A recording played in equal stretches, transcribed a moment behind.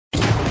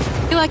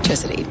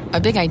Electricity, a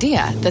big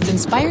idea that's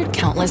inspired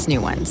countless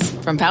new ones.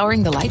 From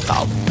powering the light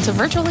bulb to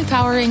virtually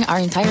powering our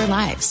entire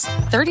lives.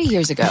 30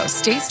 years ago,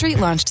 State Street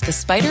launched the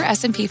SPDR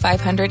S&P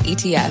 500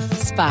 ETF,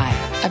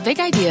 SPY. A big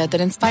idea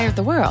that inspired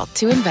the world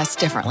to invest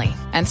differently.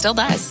 And still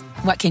does.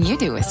 What can you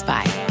do with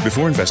SPY?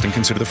 Before investing,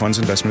 consider the fund's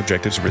investment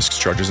objectives, risks,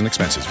 charges, and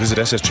expenses. Visit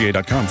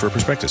ssga.com for a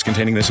prospectus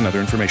containing this and other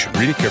information.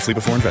 Read it carefully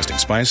before investing.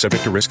 SPY is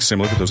subject to risks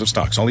similar to those of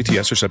stocks. All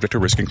ETFs are subject to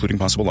risk, including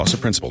possible loss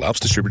of principal. Alps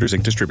Distributors,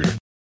 Inc. Distributor.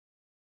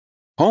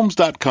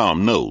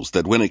 Homes.com knows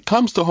that when it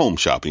comes to home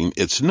shopping,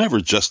 it's never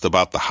just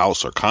about the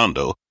house or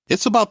condo.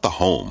 It's about the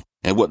home.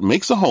 And what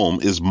makes a home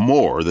is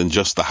more than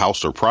just the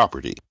house or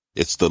property.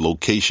 It's the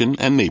location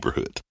and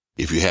neighborhood.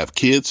 If you have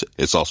kids,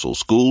 it's also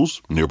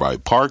schools, nearby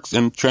parks,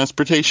 and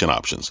transportation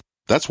options.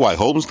 That's why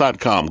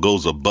Homes.com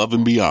goes above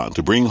and beyond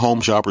to bring home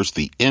shoppers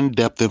the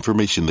in-depth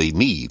information they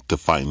need to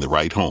find the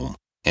right home.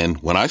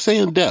 And when I say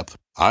in-depth,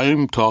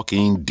 I'm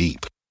talking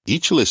deep.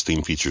 Each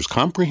listing features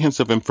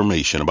comprehensive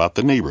information about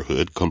the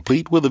neighborhood,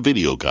 complete with a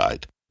video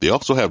guide. They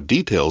also have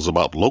details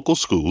about local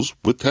schools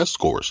with test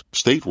scores,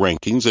 state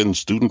rankings, and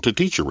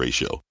student-to-teacher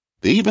ratio.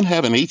 They even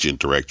have an agent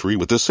directory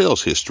with the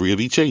sales history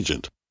of each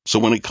agent. So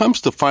when it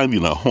comes to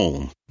finding a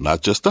home,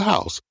 not just a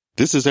house,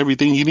 this is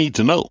everything you need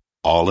to know,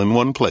 all in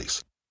one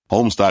place.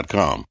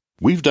 Homes.com.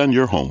 We've done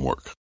your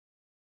homework.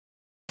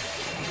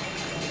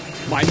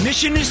 My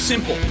mission is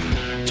simple,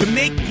 to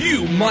make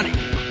you money.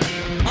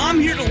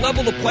 I'm here to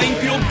level the playing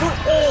field for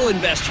all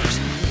investors.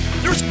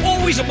 There's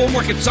always a bull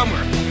market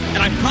somewhere, and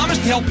I promise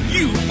to help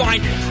you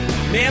find it.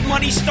 Mad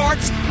Money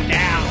starts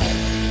now.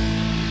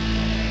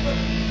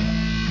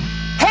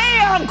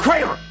 Hey, I'm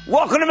Kramer.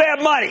 Welcome to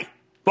Mad Money.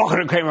 Welcome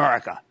to Kramer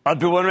America. Other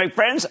people want to make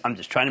friends? I'm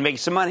just trying to make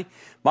some money.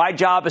 My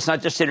job is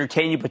not just to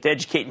entertain you, but to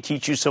educate and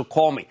teach you, so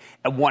call me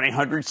at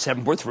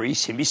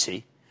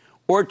 1-800-743-CNBC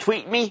or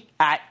tweet me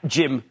at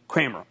Jim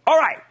Cramer. All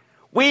right.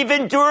 We've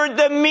endured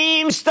the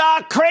meme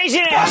stock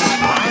craziness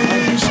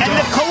and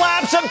the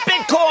collapse of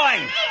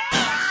Bitcoin.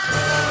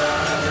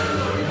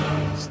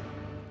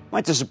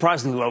 Went to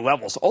surprisingly low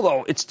levels,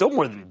 although it's still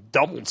more than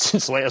doubled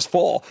since last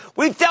fall.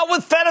 We've dealt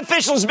with Fed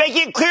officials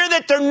making it clear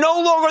that they're no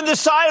longer on the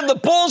side of the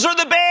bulls or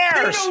the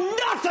bears. They know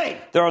nothing.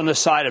 They're on the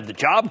side of the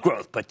job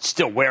growth, but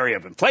still wary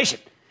of inflation.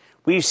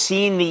 We've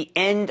seen the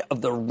end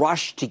of the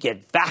rush to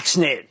get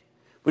vaccinated,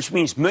 which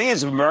means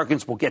millions of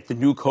Americans will get the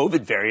new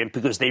COVID variant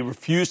because they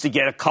refuse to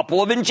get a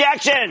couple of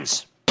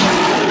injections.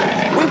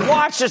 We've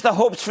watched as the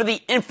hopes for the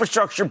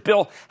infrastructure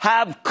bill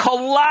have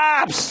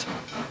collapsed.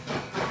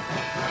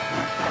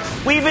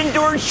 We've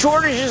endured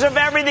shortages of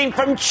everything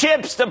from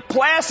chips to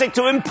plastic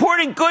to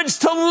imported goods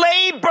to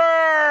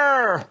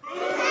labor.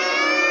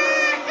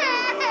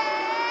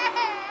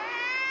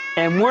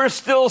 And we're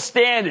still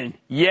standing.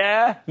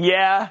 Yeah.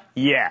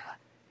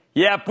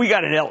 Yep, we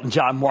got an Elton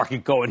John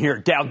market going here.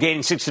 Dow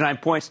gaining 69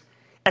 points.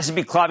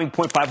 S&P climbing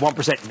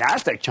 0.51%.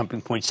 NASDAQ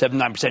jumping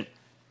 0.79%.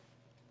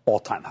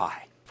 All-time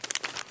high.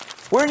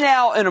 We're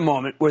now in a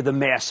moment where the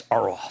masks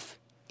are off,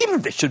 even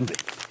if they shouldn't be.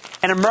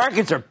 And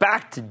Americans are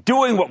back to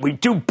doing what we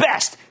do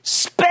best,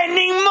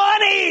 spending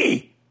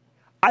money.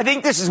 I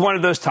think this is one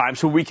of those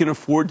times where we can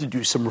afford to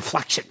do some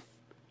reflection,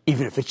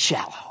 even if it's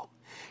shallow.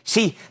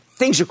 See,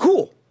 things are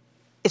cool.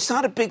 It's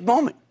not a big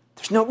moment.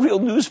 There's no real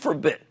news for a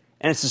bit.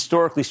 And it's a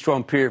historically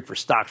strong period for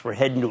stocks. We're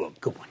heading to a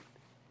good one.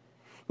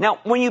 Now,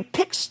 when you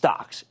pick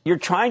stocks, you're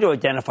trying to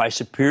identify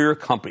superior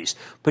companies,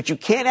 but you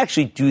can't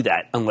actually do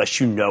that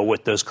unless you know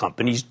what those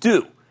companies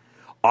do.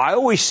 I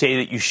always say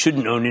that you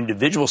shouldn't own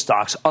individual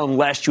stocks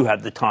unless you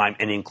have the time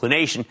and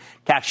inclination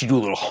to actually do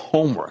a little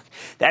homework.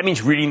 That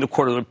means reading the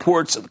quarterly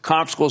reports of the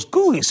conference calls,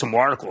 Googling some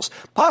articles,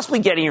 possibly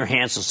getting your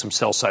hands on some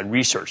sell-side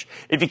research.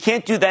 If you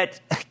can't do that,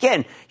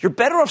 again, you're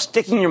better off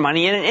sticking your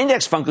money in an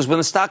index fund because when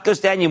the stock goes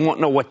down, you won't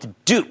know what to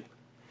do.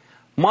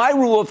 My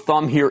rule of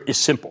thumb here is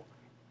simple.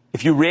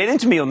 If you ran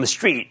into me on the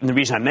street, and the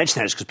reason I mention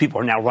that is because people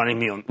are now running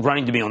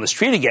to me on the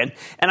street again,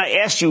 and I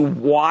asked you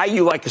why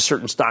you like a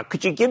certain stock,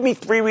 could you give me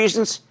 3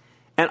 reasons?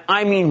 And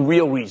I mean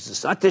real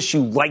reasons, not just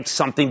you like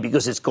something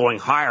because it's going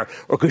higher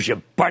or because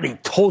your buddy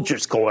told you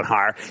it's going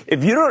higher.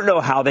 If you don't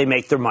know how they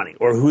make their money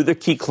or who their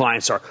key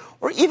clients are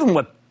or even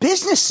what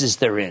businesses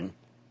they're in,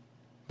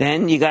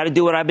 then you got to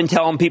do what I've been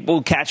telling people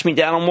who catch me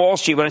down on Wall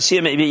Street when I see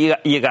them. Maybe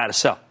you got to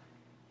sell.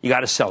 You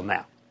got to sell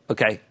now,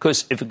 okay?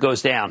 Because if it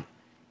goes down,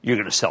 you're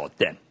going to sell it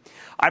then.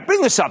 I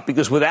bring this up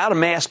because without a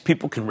mask,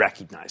 people can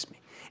recognize me.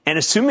 And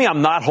assuming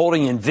I'm not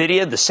holding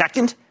NVIDIA the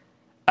second,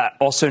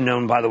 also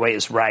known, by the way,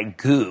 as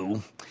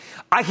Ragu,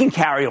 I can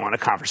carry on a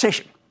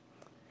conversation.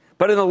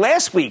 But in the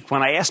last week,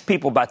 when I asked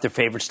people about their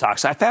favorite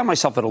stocks, I found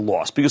myself at a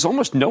loss because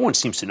almost no one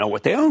seems to know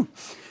what they own.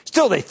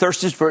 Still, they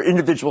thirsted for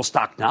individual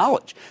stock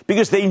knowledge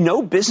because they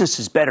know business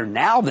is better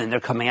now than they're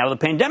coming out of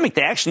the pandemic.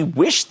 They actually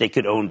wish they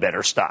could own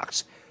better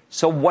stocks.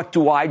 So what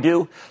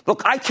do?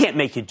 Look, I can't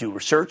make you do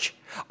research.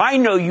 I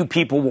know you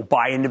people will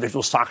buy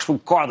individual stocks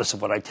regardless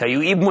of what I tell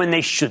you, even when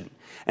they shouldn't.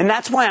 And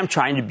that's why I'm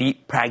trying to be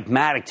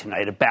pragmatic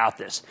tonight about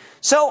this.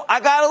 So I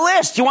got a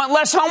list. You want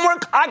less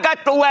homework? I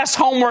got the less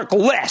homework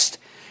list.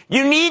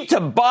 You need to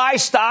buy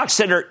stocks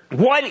that are,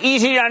 one,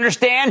 easy to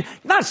understand,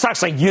 not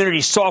stocks like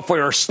Unity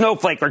Software or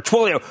Snowflake or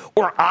Twilio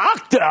or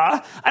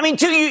Okta. I mean,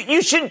 two,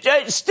 you should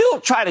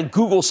still try to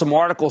Google some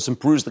articles and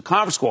peruse the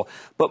conference call.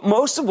 But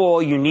most of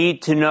all, you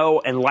need to know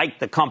and like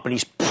the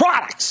company's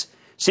products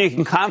so you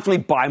can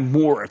confidently buy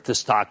more if the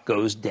stock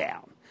goes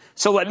down.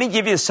 So let me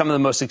give you some of the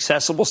most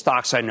accessible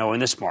stocks I know in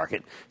this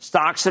market,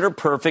 stocks that are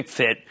perfect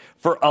fit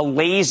for a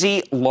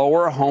lazy,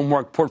 lower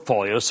homework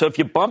portfolio. So if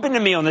you bump into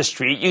me on the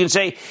street, you can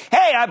say,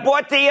 hey, I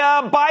bought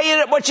the buy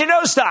it what you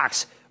know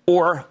stocks.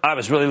 Or I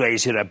was really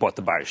lazy and I bought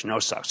the buy what you know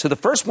stocks. So the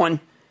first one,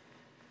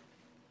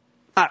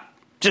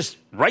 just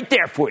right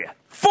there for you,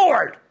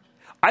 Ford.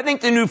 I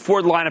think the new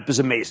Ford lineup is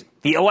amazing.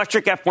 The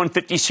electric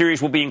F-150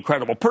 series will be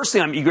incredible.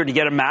 Personally, I'm eager to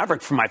get a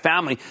Maverick for my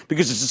family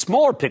because it's a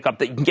smaller pickup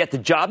that you can get the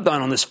job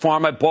done on this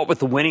farm I bought with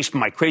the winnings from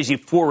my crazy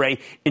foray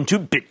into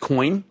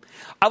Bitcoin.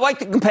 I like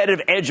the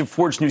competitive edge of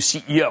Ford's new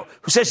CEO,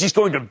 who says he's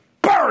going to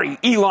bury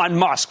Elon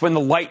Musk when the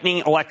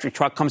Lightning electric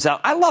truck comes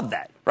out. I love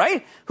that,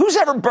 right? Who's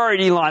ever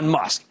buried Elon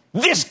Musk?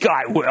 This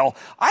guy will.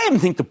 I even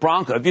think the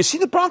Bronco. Have you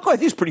seen the Bronco? I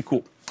think it's pretty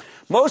cool.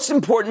 Most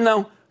important,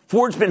 though,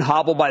 Ford's been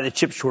hobbled by the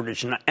chip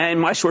shortage, and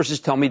my sources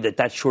tell me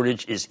that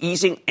shortage is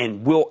easing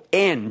and will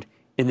end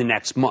in the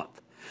next month.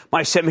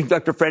 My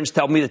semiconductor friends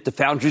tell me that the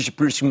foundries are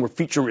producing more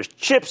feature-rich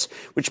chips,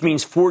 which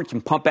means Ford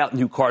can pump out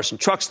new cars and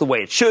trucks the way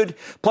it should.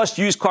 Plus,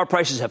 used car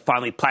prices have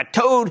finally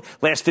plateaued.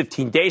 Last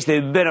 15 days,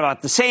 they've been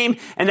about the same,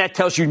 and that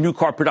tells you new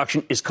car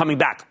production is coming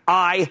back.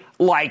 I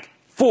like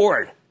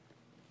Ford.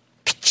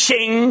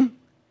 Ching.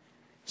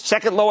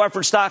 Second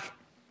low-effort stock,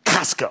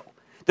 Costco.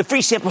 The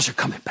free samples are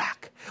coming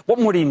back. What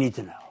more do you need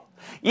to know?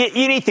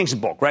 You need things in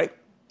bulk, right?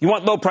 You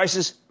want low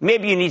prices?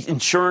 Maybe you need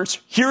insurance,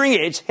 hearing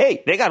aids.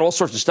 Hey, they got all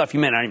sorts of stuff you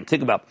may not even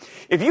think about.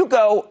 If you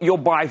go, you'll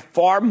buy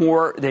far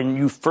more than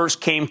you first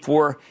came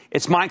for.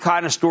 It's my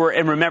kind of store.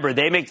 And remember,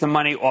 they make the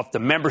money off the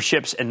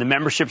memberships, and the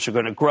memberships are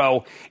going to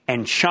grow.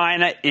 And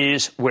China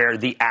is where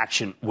the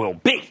action will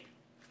be.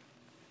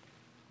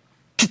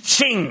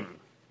 Ka-ching!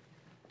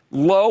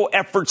 Low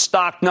effort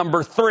stock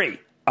number 3,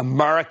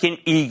 American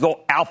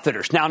Eagle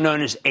Outfitters, now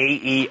known as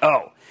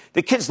AEO.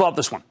 The kids love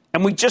this one.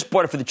 And we just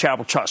bought it for the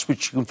Charitable Trust,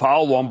 which you can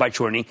follow along by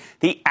joining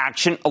the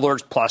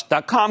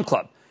ActionAlertsPlus.com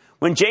club.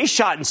 When Jay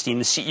Schottenstein,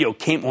 the CEO,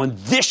 came on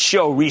this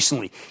show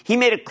recently, he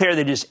made it clear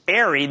that his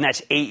Aerie, and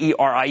that's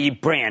A-E-R-I-E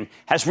brand,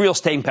 has real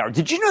staying power.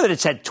 Did you know that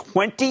it's had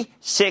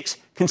 26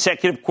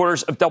 consecutive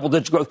quarters of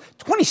double-digit growth?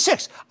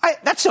 26.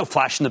 That's no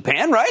flash in the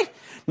pan, right?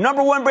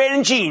 Number 1 brand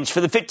in jeans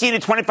for the 15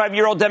 to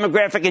 25-year-old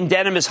demographic, and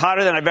denim is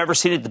hotter than I've ever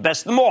seen it, the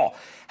best of them all.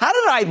 How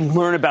did I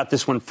learn about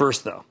this one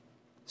first, though?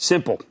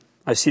 Simple.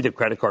 I see the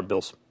credit card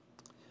bills.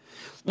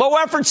 Low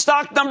effort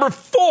stock number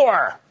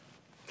 4.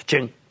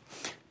 Ching.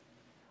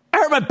 I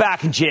hurt my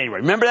back in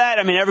January. Remember that?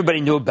 I mean,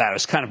 everybody knew about it.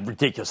 It's kind of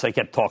ridiculous. I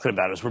kept talking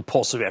about it. It was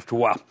repulsive after a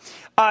while.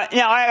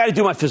 Now, I got to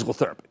do my physical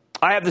therapy.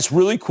 I have this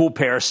really cool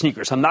pair of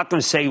sneakers. I'm not going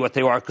to say what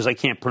they are because I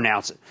can't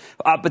pronounce it.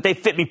 But they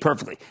fit me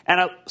perfectly.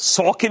 And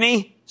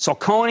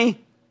Saucony,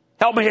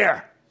 help me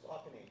here.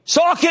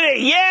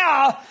 Saucony,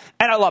 yeah!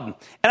 And I love them.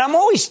 And I'm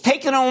always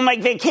taking them on my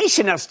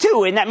vacation now,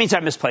 too, and that means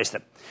I misplaced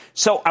them.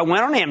 So I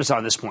went on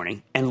Amazon this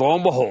morning, and lo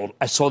and behold,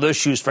 I saw those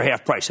shoes for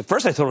half price. At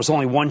first, I thought it was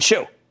only one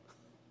shoe.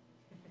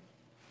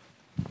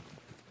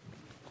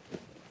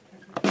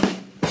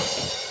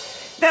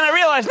 Then I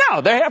realized,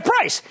 no, they're half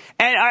price.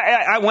 And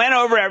I went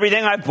over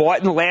everything I bought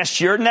in the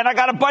last year, and then I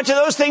got a bunch of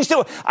those things,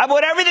 too. I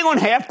bought everything on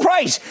half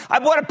price. I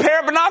bought a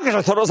pair of binoculars.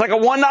 I thought it was like a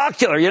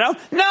one-ocular, you know?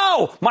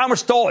 No, mine were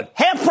stolen.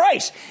 Half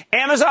price.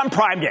 Amazon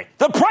Prime Day.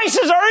 The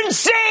prices are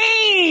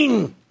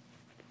insane!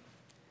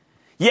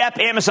 Yep,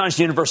 Amazon's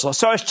universal.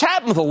 So I was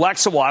chatting with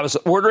Alexa while I was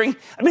ordering.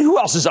 I mean, who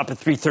else is up at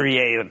 3:30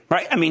 a.m.,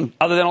 right? I mean,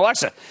 other than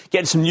Alexa.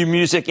 Getting some new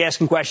music,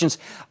 asking questions.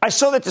 I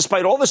saw that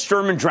despite all the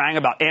sturm and drang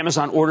about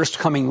Amazon orders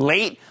coming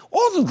late,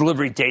 all the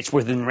delivery dates were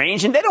within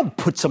range, and they don't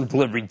put some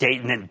delivery date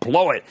and then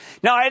blow it.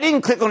 Now, I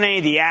didn't click on any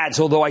of the ads,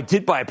 although I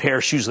did buy a pair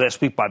of shoes last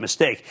week by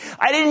mistake.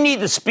 I didn't need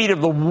the speed of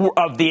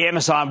the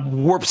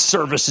Amazon Warp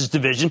Services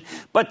division,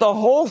 but the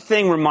whole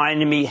thing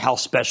reminded me how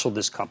special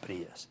this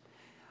company is.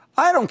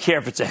 I don't care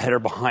if it's ahead or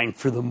behind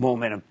for the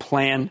momentum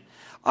plan.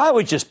 I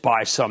would just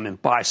buy some and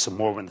buy some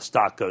more when the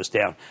stock goes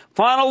down.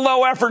 Final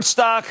low-effort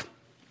stock,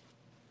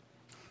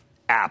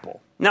 Apple.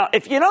 Now,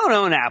 if you don't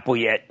own Apple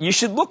yet, you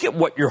should look at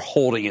what you're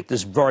holding at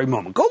this very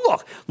moment. Go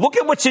look. Look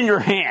at what's in your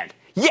hand.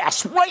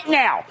 Yes, right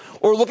now.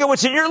 Or look at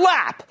what's in your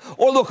lap.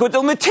 Or look what's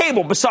on the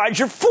table beside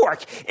your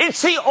fork.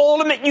 It's the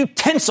ultimate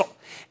utensil.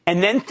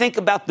 And then think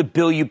about the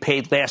bill you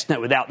paid last night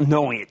without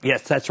knowing it.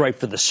 Yes, that's right,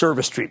 for the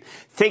service stream.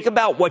 Think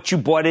about what you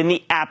bought in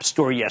the App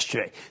Store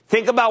yesterday.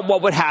 Think about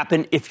what would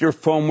happen if your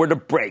phone were to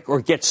break or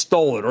get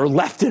stolen or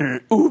left in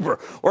an Uber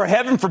or,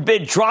 heaven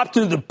forbid, dropped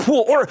into the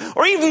pool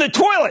or even the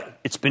toilet.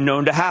 It's been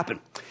known to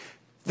happen.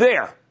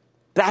 There.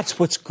 That's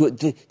what's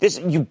good.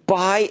 You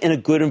buy in a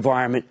good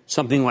environment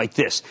something like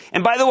this.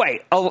 And by the way,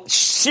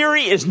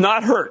 Siri is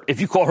not hurt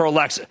if you call her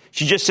Alexa.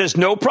 She just says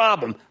no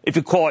problem if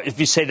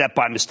you say that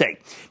by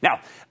mistake. Now,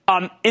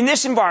 in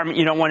this environment,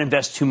 you don't want to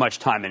invest too much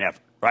time and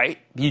effort. right?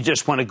 You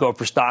just want to go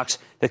for stocks,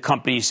 the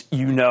companies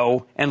you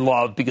know and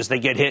love because they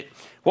get hit.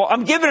 Well,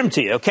 I'm giving them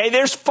to you, okay?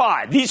 There's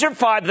 5. These are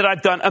 5 that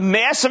I've done a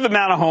massive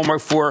amount of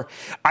homework for.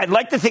 I'd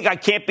like to think I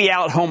can't be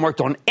out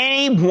homeworked on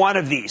any one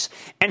of these.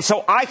 And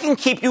so I can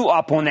keep you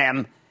up on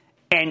them,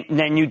 and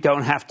then you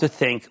don't have to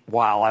think,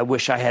 wow, I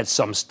wish I had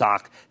some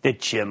stock that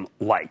Jim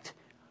liked.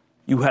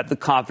 You have the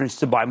confidence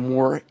to buy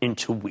more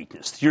into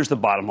weakness. Here's the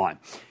bottom line.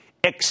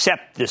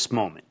 Accept this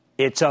moment.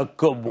 It's a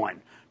good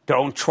one.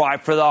 Don't try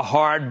for the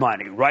hard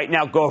money. Right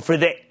now, go for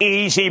the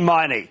easy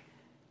money,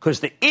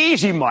 because the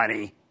easy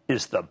money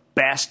is the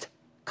best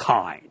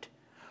kind.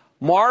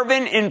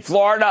 Marvin in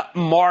Florida.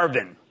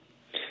 Marvin.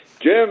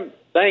 Jim,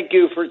 thank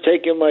you for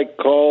taking my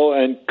call,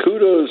 and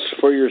kudos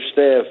for your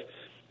staff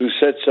who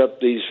sets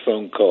up these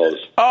phone calls.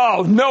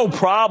 Oh, no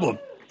problem.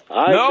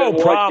 I've been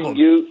watching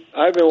you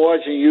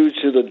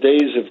to the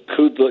days of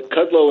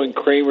Kudlow and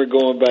Kramer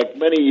going back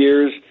many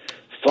years,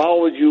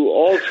 followed you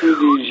all through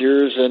these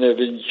years, and have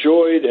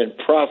enjoyed and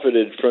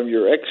profited from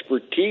your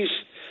expertise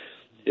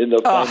in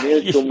the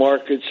financial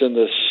markets and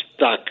the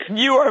stock.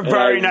 You are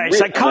very nice.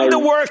 I come to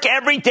work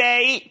every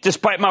day,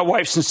 despite my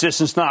wife's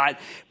insistence not,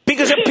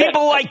 because of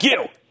people like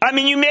you. I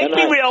mean, you make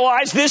me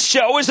realize this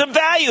show is of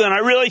value, and I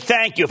really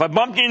thank you. If I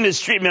bumped you in the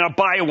street, I'll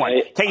buy you one.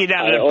 Take you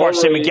down to the Bar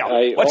San Miguel.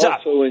 What's up? I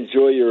also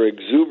enjoy your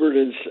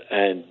exuberance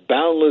and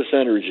boundless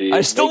energy.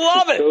 I still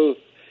love it.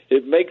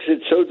 It makes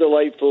it so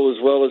delightful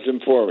as well as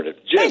informative.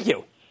 Jim, thank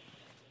you.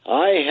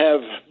 I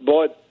have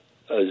bought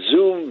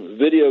Zoom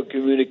Video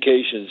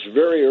Communications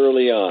very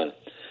early on.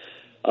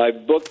 I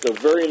booked a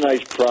very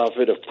nice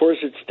profit. Of course,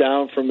 it's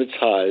down from its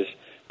highs,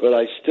 but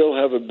I still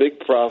have a big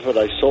profit.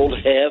 I sold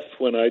half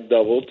when I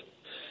doubled.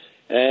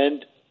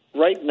 And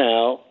right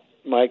now,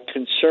 my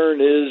concern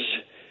is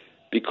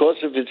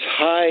because of its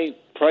high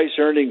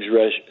price-earnings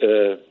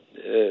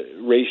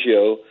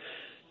ratio,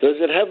 does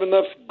it have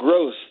enough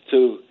growth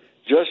to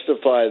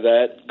justify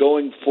that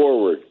going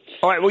forward?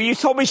 All right, well, you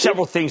told me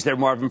several things there,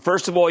 Marvin.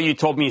 First of all, you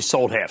told me you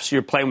sold half, so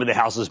you're playing with the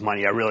house's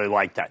money. I really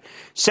like that.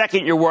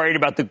 Second, you're worried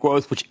about the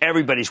growth, which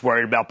everybody's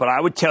worried about. But I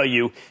would tell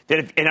you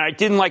that, and I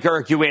didn't like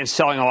Eric Yuan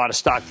selling a lot of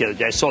stock the other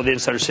day. I saw the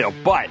insider sale.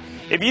 But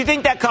if you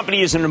think that company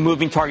isn't a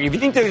moving target, if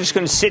you think they're just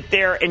going to sit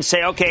there and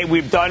say, okay,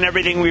 we've done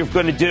everything we were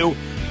going to do,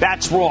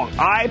 that's wrong.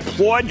 I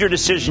applaud your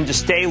decision to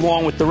stay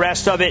along with the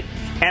rest of it,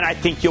 and I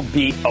think you'll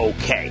be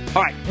okay.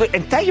 All right,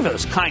 and thank you for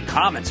those kind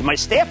comments. And my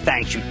staff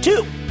thanks you,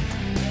 too.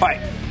 All right.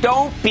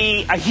 Don't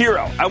be a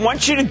hero. I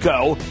want you to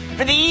go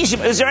for the easy.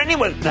 Is there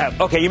anyone?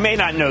 Okay, you may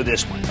not know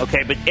this one,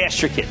 okay, but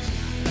ask your kids.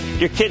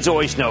 Your kids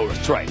always know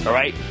it's right, all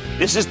right?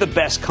 This is the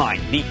best kind,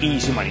 the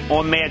easy money.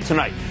 On Mad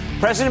Tonight,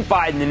 President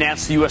Biden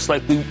announced the U.S.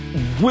 likely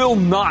will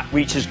not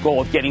reach his goal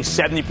of getting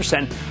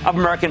 70% of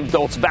American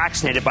adults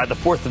vaccinated by the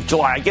 4th of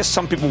July. I guess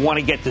some people want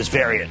to get this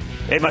variant.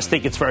 They must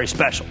think it's very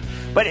special.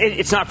 But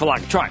it's not for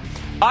lack of trying.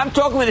 I'm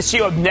talking with the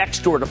CEO of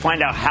Nextdoor to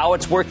find out how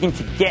it's working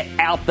to get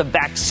out the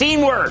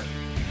vaccine word.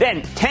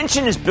 Then,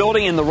 tension is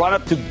building in the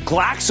run-up to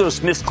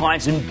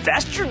GlaxoSmithKline's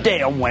Investor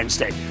Day on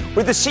Wednesday.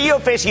 With the CEO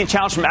facing a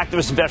challenge from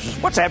activist investors,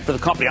 what's ahead for the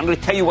company? I'm going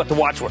to tell you what to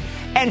watch for.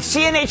 And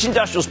CNH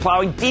Industrial's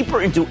plowing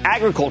deeper into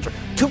agriculture.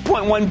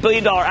 $2.1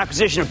 billion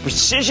acquisition of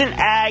precision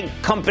ag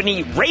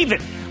company Raven.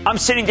 I'm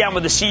sitting down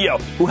with the CEO,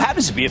 who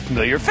happens to be a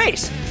familiar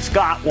face,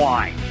 Scott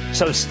Wine.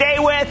 So stay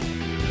with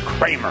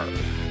Kramer.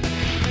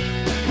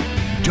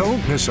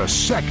 Don't miss a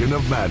second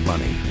of Mad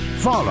Money.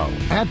 Follow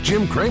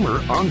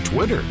 @JimKramer on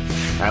Twitter.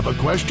 Have a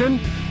question?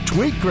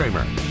 Tweet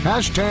Kramer.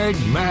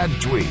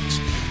 #MadTweets.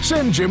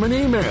 Send Jim an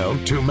email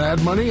to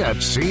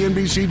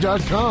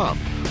madmoney@cnbc.com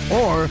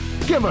or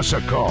give us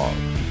a call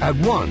at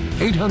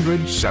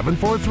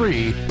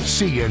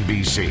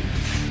 1-800-743-CNBC.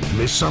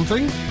 Miss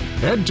something?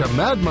 Head to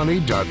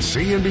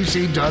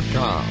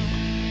madmoney.cnbc.com.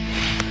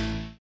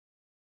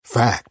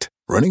 Fact.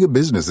 Running a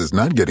business is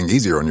not getting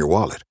easier on your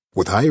wallet.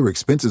 With higher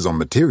expenses on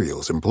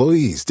materials,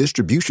 employees,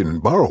 distribution,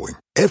 and borrowing,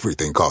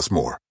 everything costs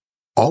more.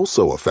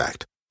 Also a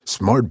fact.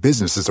 Smart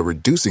businesses are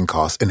reducing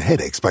costs and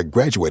headaches by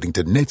graduating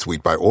to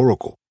NetSuite by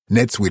Oracle.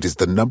 NetSuite is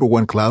the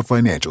 #1 cloud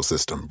financial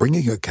system,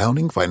 bringing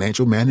accounting,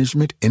 financial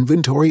management,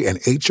 inventory, and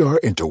HR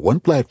into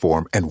one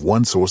platform and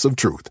one source of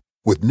truth.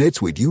 With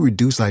NetSuite, you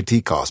reduce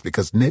IT costs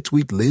because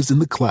NetSuite lives in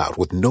the cloud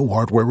with no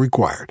hardware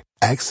required.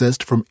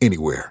 Accessed from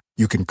anywhere.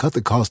 You can cut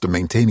the cost of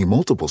maintaining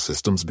multiple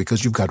systems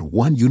because you've got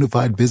one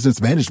unified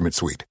business management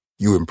suite.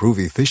 You improve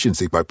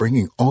efficiency by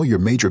bringing all your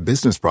major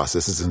business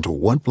processes into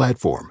one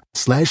platform,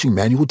 slashing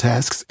manual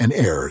tasks and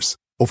errors.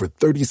 Over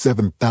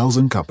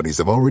 37,000 companies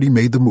have already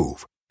made the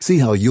move. See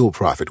how you'll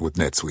profit with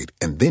NetSuite,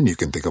 and then you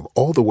can think of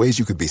all the ways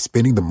you could be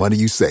spending the money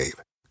you save.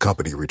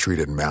 Company retreat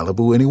in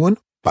Malibu, anyone?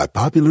 By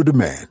popular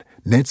demand,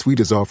 NetSuite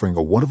is offering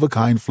a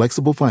one-of-a-kind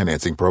flexible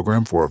financing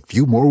program for a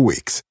few more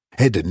weeks.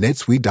 Head to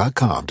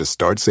netsuite.com to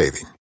start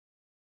saving.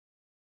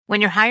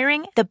 When you're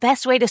hiring, the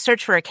best way to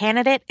search for a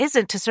candidate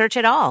isn't to search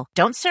at all.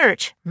 Don't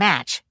search,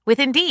 match with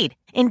Indeed.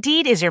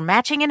 Indeed is your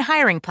matching and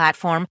hiring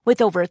platform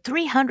with over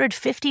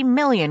 350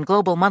 million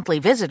global monthly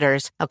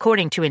visitors,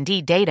 according to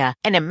Indeed data,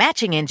 and a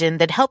matching engine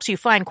that helps you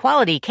find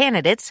quality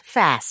candidates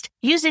fast.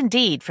 Use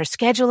Indeed for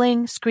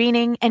scheduling,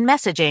 screening, and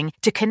messaging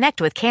to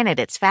connect with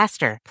candidates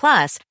faster.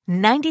 Plus,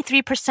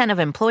 93% of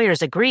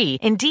employers agree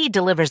Indeed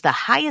delivers the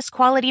highest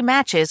quality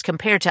matches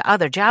compared to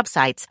other job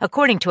sites,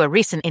 according to a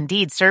recent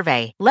Indeed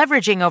survey.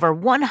 Leveraging over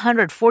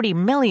 140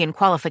 million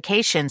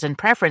qualifications and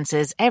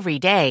preferences every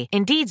day,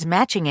 Indeed's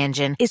matching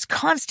engine is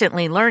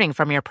constantly learning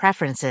from your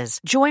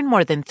preferences. Join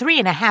more than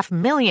 3.5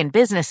 million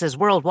businesses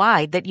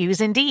worldwide that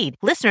use Indeed.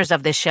 Listeners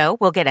of this show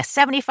will get a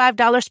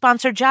 $75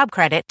 sponsored job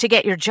credit to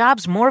get your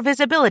jobs more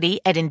visibility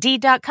at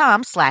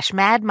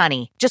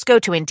Indeed.com/madmoney. Just go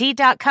to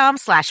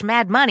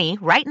Indeed.com/madmoney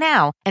right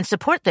now and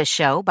support this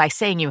show by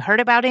saying you heard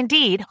about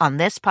Indeed on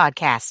this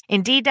podcast.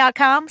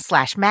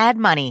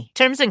 Indeed.com/madmoney.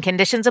 Terms and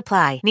conditions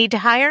apply. Need to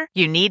hire?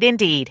 You need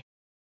Indeed.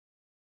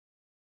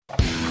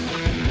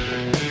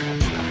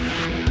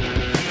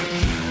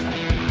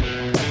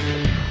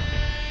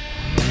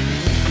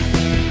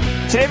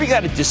 Today we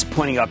got a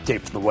disappointing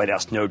update from the White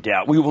House, no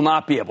doubt. We will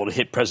not be able to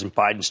hit President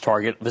Biden's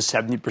target of a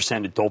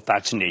 70% adult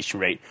vaccination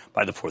rate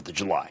by the 4th of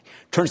July.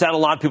 Turns out a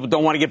lot of people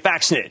don't want to get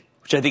vaccinated,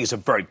 which I think is a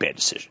very bad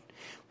decision.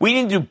 We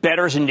need to do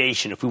better as a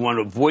nation if we want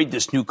to avoid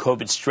this new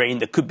COVID strain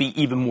that could be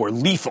even more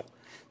lethal.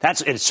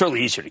 It's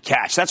certainly easier to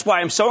catch. That's why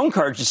I'm so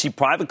encouraged to see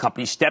private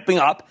companies stepping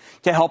up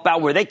to help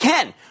out where they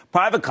can.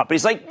 Private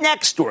companies like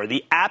Nextdoor,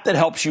 the app that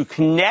helps you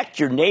connect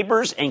your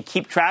neighbors and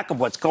keep track of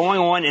what's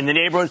going on in the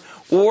neighborhood,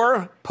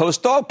 or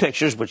post dog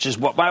pictures, which is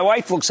what my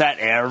wife looks at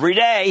every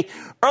day.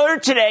 Earlier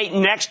today,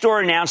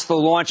 Nextdoor announced the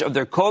launch of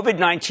their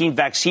COVID-19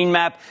 vaccine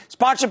map,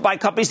 sponsored by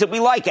companies that we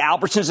like,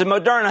 Albertsons and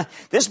Moderna.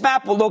 This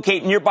map will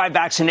locate nearby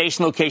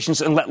vaccination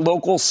locations and let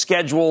locals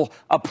schedule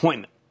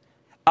appointments.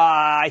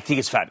 I think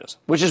it's fabulous,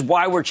 which is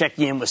why we're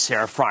checking in with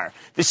Sarah Friar,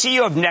 the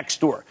CEO of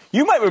Nextdoor.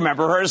 You might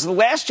remember her as the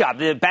last job,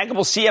 the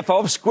bankable CFO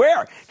of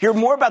Square. Hear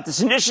more about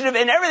this initiative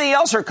and everything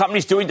else her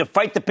company's doing to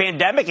fight the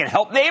pandemic and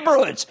help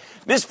neighborhoods.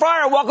 Ms.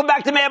 Friar, welcome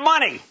back to Mad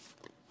Money.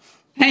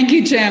 Thank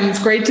you, Jim.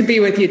 It's great to be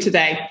with you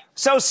today.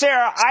 So,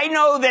 Sarah, I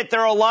know that there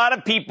are a lot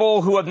of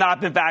people who have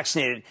not been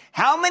vaccinated.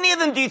 How many of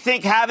them do you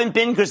think haven't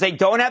been because they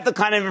don't have the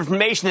kind of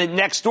information that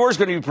Nextdoor is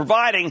going to be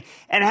providing?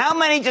 And how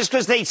many just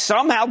because they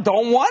somehow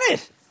don't want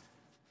it?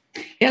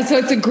 Yeah, so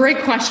it's a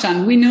great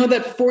question. We know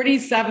that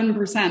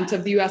 47%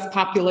 of the U.S.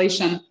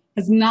 population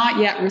has not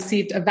yet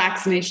received a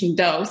vaccination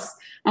dose.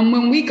 And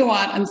when we go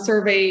out and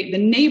survey the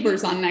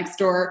neighbors on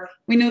Nextdoor,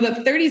 we know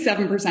that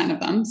 37% of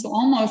them, so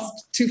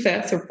almost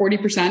 2/5 or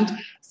 40%,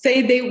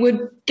 say they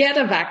would get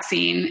a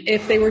vaccine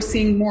if they were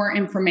seeing more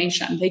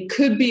information. They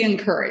could be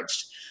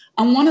encouraged.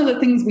 And one of the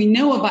things we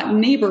know about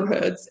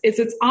neighborhoods is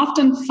it's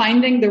often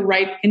finding the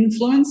right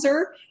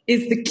influencer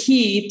is the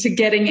key to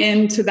getting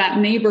into that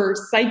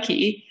neighbor's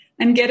psyche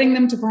and getting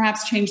them to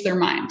perhaps change their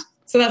mind.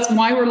 So that's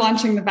why we're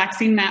launching the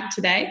vaccine map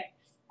today.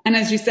 And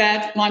as you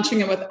said, launching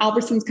it with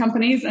Albertsons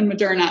Companies and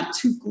Moderna,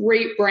 two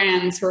great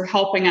brands who are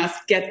helping us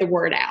get the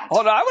word out.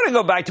 Hold on, I want to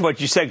go back to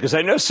what you said, because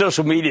I know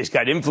social media's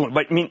got influence.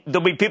 But I mean,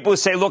 there'll be people who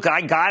say, look,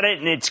 I got it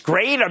and it's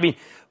great. I mean,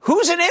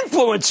 who's an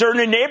influencer in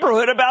a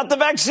neighborhood about the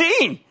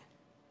vaccine?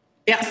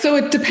 Yeah, so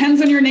it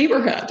depends on your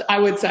neighborhood, I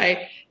would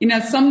say. You know,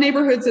 some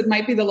neighborhoods, it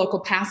might be the local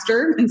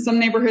pastor. In some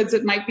neighborhoods,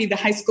 it might be the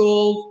high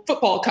school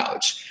football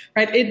coach,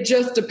 right? It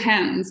just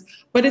depends.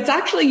 But it's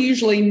actually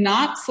usually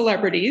not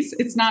celebrities.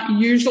 It's not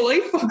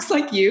usually folks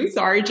like you.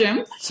 Sorry,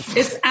 Jim.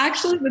 It's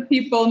actually the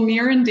people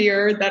near and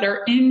dear that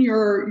are in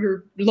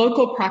your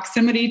local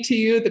proximity to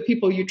you, the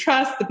people you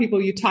trust, the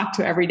people you talk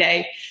to every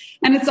day.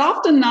 And it's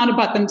often not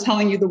about them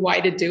telling you the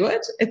why to do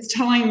it. It's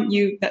telling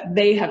you that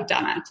they have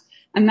done it.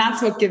 And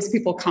that's what gives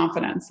people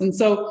confidence. And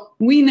so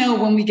we know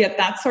when we get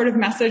that sort of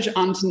message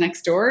onto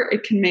Nextdoor,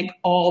 it can make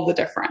all the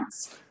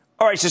difference.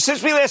 All right, so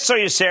since we last saw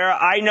you, Sarah,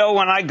 I know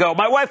when I go,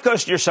 my wife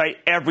goes to your site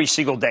every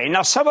single day.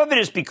 Now, some of it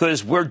is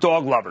because we're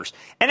dog lovers.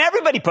 And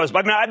everybody posts.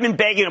 I mean, I've been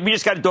begging. We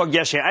just got a dog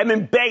yesterday. I've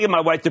been begging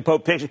my wife to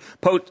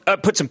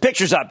put some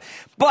pictures up.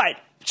 But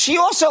she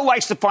also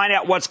likes to find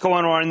out what's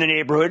going on in the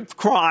neighborhood,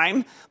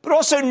 crime, but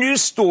also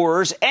news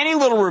stores, any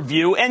little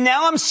review. And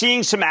now I'm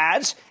seeing some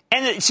ads.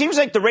 And it seems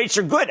like the rates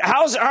are good.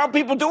 How are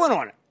people doing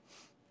on it?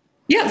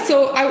 Yeah,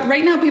 so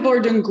right now people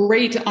are doing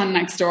great on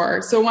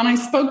Nextdoor. So when I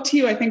spoke to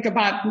you, I think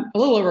about a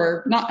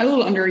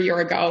little under a year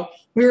ago,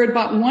 we were at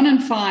about 1 in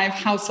 5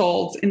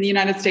 households in the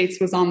United States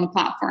was on the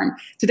platform.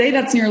 Today,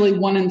 that's nearly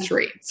 1 in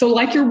 3. So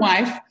like your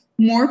wife,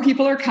 more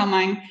people are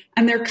coming,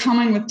 and they're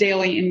coming with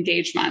daily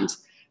engagement.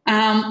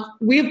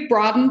 We've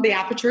broadened the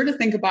aperture to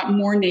think about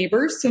more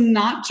neighbors, so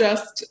not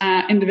just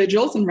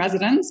individuals and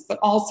residents, but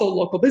also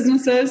local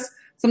businesses.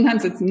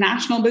 Sometimes it's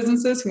national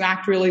businesses who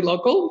act really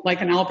local,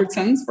 like an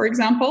Albertsons, for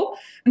example.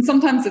 And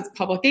sometimes it's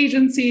public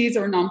agencies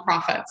or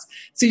nonprofits.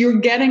 So you're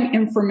getting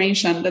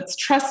information that's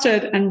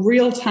trusted and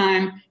real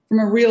time from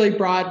a really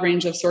broad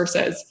range of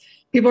sources.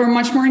 People are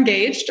much more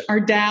engaged. Our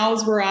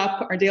DAUs were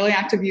up. Our daily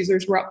active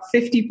users were up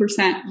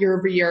 50% year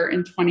over year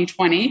in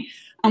 2020.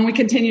 And we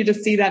continue to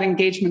see that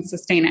engagement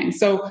sustaining.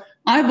 So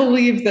I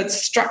believe that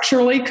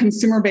structurally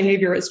consumer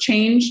behavior has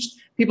changed.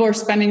 People are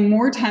spending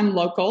more time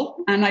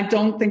local, and I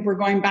don't think we're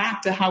going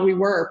back to how we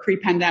were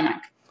pre-pandemic.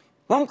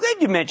 Well, I'm glad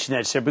you mentioned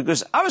that, Sarah,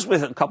 because I was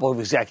with a couple of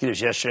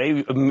executives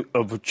yesterday,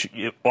 of which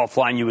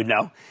offline you would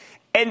know,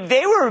 and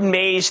they were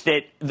amazed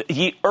that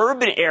the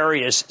urban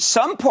areas,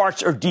 some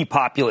parts are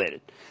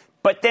depopulated,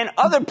 but then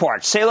other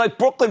parts, say like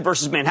Brooklyn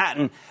versus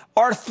Manhattan,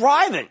 are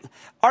thriving.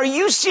 Are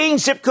you seeing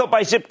zip code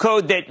by zip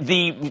code that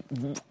the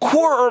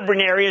core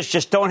urban areas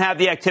just don't have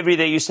the activity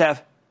they used to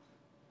have?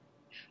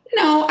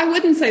 No, I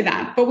wouldn't say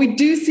that, but we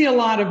do see a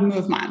lot of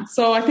movement.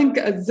 So I think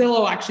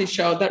Zillow actually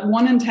showed that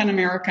 1 in 10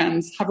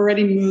 Americans have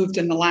already moved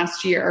in the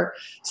last year.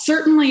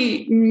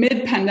 Certainly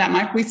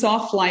mid-pandemic, we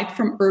saw a flight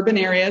from urban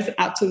areas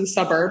out to the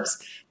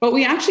suburbs, but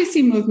we actually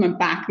see movement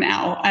back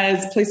now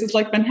as places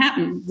like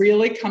Manhattan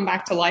really come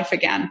back to life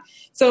again.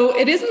 So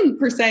it isn't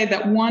per se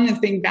that one is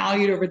being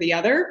valued over the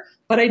other,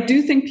 but I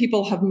do think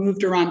people have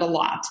moved around a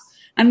lot.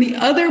 And the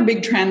other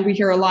big trend we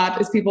hear a lot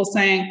is people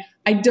saying,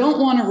 I don't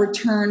want to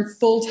return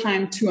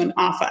full-time to an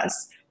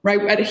office,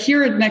 right?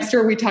 Here at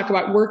Nextdoor, we talk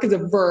about work as a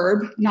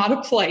verb, not a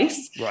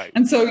place. Right.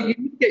 And so you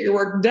get your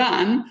work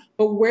done,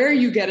 but where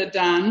you get it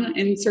done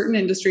in certain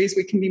industries,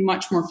 we can be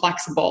much more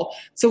flexible.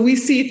 So we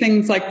see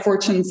things like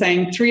Fortune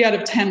saying 3 out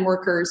of 10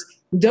 workers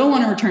don't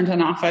want to return to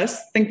an office,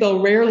 think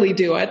they'll rarely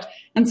do it.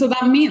 And so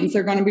that means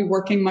they're going to be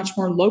working much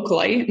more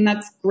locally. And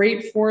that's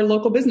great for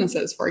local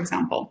businesses, for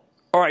example.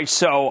 All right.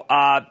 So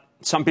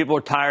some people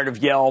are tired of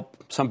Yelp.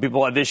 Some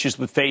people have issues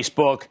with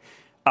Facebook.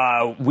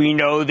 We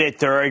know that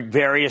there are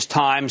various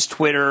times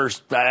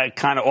Twitter's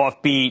kind of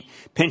offbeat.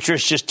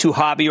 Pinterest just too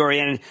hobby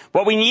oriented.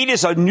 What we need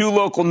is a new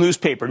local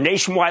newspaper,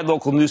 nationwide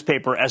local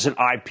newspaper as an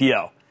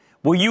IPO.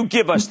 Will you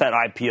give us that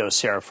IPO,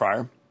 Sarah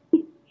Friar?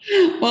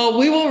 Well,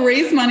 we will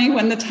raise money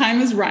when the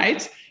time is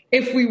right.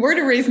 If we were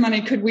to raise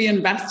money, could we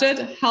invest it?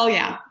 Hell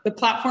yeah. The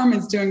platform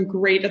is doing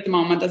great at the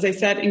moment. As I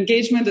said,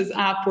 engagement is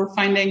up. We're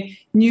finding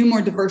new,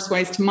 more diverse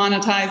ways to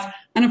monetize.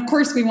 And of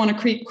course, we want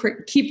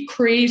to keep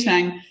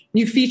creating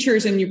new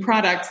features and new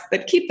products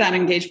that keep that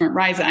engagement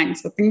rising.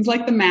 So things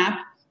like the map,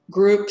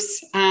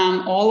 groups,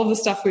 all of the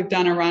stuff we've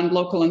done around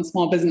local and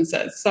small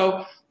businesses.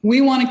 So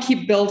we want to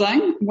keep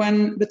building.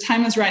 When the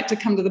time is right to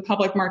come to the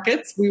public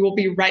markets, we will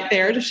be right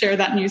there to share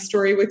that news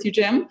story with you,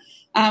 Jim.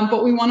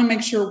 But we want to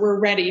make sure we're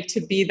ready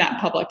to be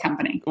that public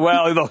company.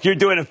 Well, look, you're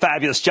doing a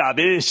fabulous job.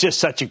 It is just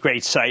such a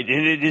great site.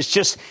 And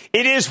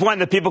it is one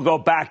that people go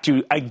back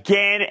to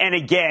again and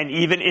again,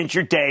 even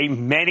intraday,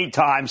 many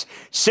times.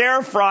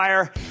 Sarah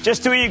Friar,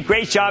 just doing a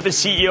great job as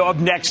CEO of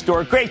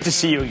Nextdoor. Great to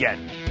see you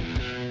again.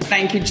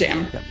 Thank you,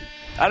 Jim.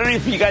 I don't know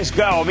if you guys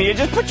go. I mean,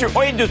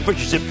 all you do is put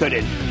your zip code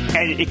in,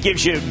 and it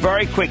gives you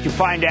very quick. You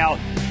find out,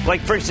 like,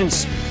 for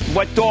instance,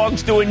 what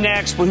dog's doing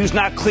next, who's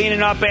not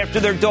cleaning up after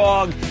their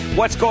dog,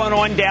 what's going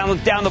on down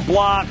the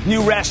block,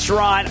 new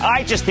restaurant.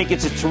 I just think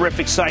it's a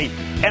terrific site.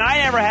 And I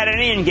never had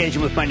any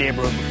engagement with my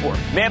neighborhood before.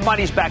 Mad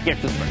Money's back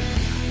after the break.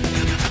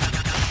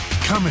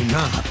 Coming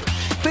up,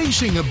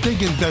 facing a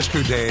big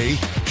investor day,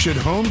 should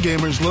home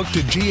gamers look to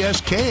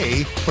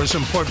GSK for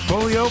some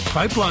portfolio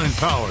pipeline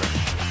power?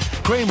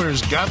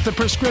 Cramer's got the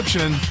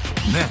prescription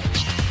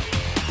next.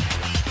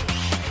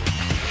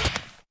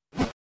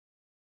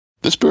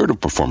 The spirit of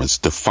performance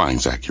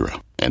defines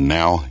Acura, and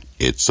now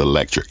it's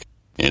electric.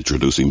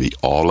 Introducing the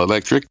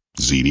all-electric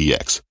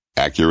ZDX,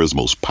 Acura's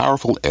most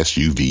powerful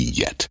SUV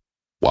yet.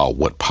 While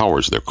what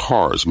powers their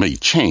cars may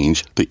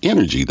change, the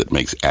energy that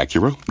makes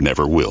Acura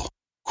never will.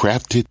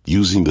 Crafted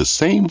using the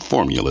same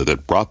formula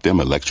that brought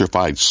them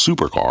electrified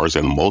supercars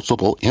and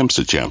multiple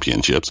IMSA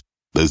championships,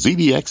 the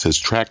ZDX has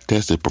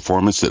track-tested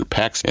performance that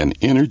packs an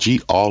energy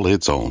all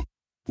its own.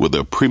 With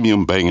a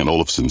premium Bang &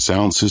 Olufsen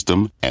sound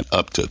system and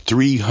up to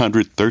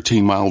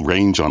 313-mile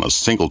range on a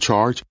single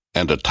charge,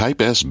 and a Type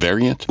S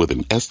variant with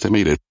an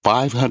estimated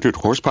 500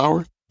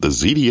 horsepower, the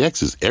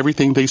ZDX is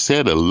everything they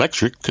said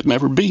electric could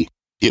never be.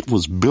 It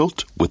was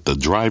built with the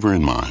driver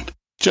in mind,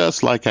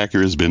 just like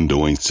Acura's been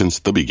doing since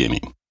the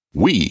beginning.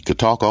 We could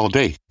talk all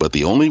day, but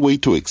the only way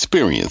to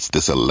experience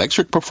this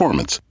electric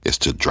performance is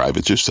to drive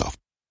it yourself.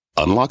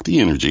 Unlock the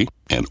energy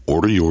and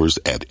order yours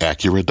at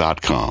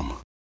Acura.com.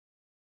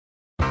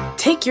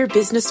 Take your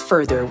business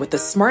further with the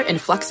smart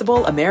and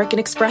flexible American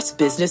Express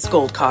Business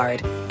Gold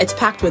Card. It's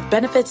packed with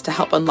benefits to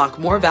help unlock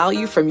more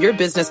value from your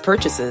business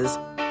purchases.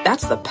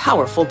 That's the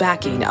powerful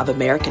backing of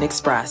American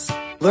Express.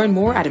 Learn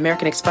more at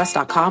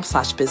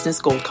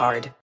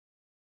americanexpress.com/businessgoldcard.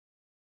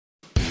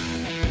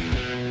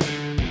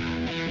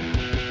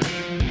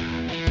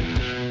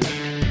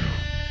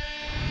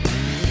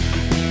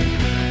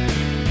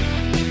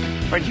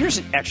 All right, here's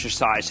an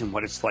exercise in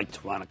what it's like to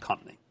run a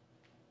company.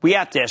 We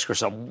have to ask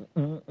ourselves,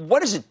 what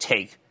does it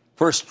take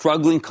for a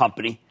struggling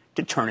company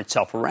to turn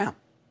itself around?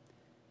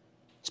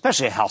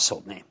 Especially a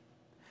household name.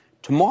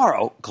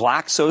 Tomorrow,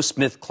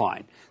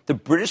 GlaxoSmithKline, the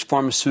British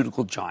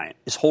pharmaceutical giant,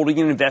 is holding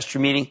an investor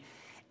meeting.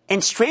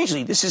 And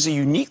strangely, this is a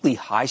uniquely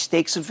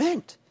high-stakes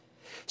event.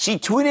 See,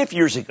 2.5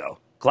 years ago,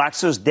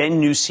 Glaxo's then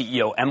new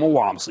CEO, Emma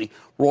Walmsley,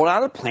 rolled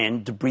out a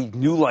plan to breathe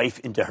new life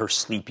into her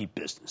sleepy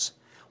business.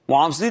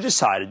 Walmsley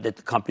decided that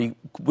the company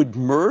would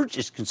merge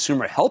its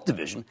consumer health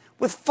division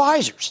with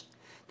Pfizer's,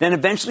 then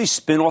eventually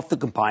spin off the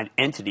combined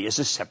entity as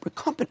a separate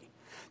company.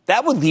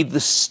 That would leave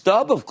the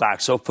stub of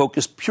Glaxo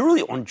focused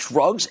purely on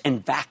drugs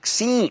and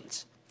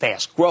vaccines.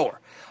 Fast grower.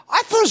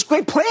 I thought it was a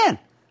great plan.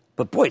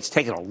 But boy, it's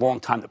taken a long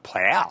time to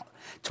play out.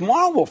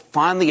 Tomorrow we'll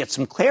finally get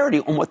some clarity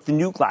on what the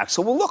new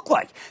Glaxo will look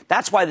like.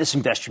 That's why this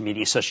investor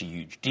meeting is such a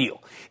huge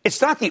deal.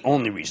 It's not the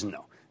only reason,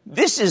 though.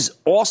 This is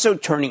also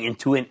turning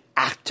into an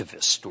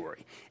activist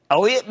story.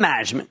 Elliott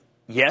Management,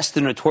 yes,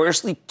 the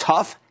notoriously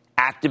tough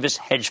activist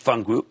hedge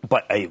fund group,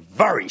 but a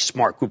very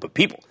smart group of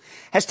people,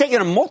 has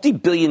taken a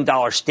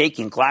multi-billion-dollar stake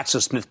in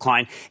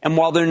GlaxoSmithKline, and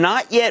while they're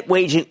not yet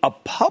waging a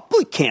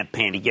public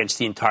campaign against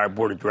the entire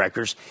board of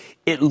directors,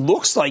 it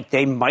looks like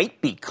they might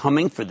be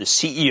coming for the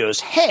CEO's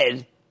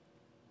head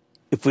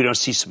if we don't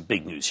see some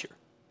big news here.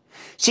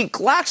 See,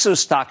 Glaxo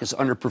stock has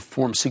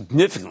underperformed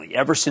significantly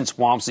ever since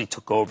Walmsley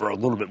took over a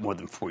little bit more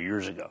than 4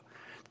 years ago.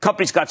 The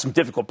company's got some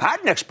difficult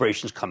patent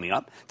expirations coming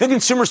up. The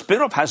consumer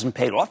spinoff hasn't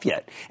paid off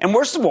yet. And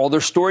worst of all,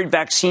 their storied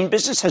vaccine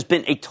business has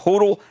been a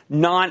total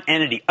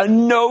non-entity, a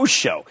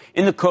no-show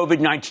in the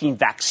COVID-19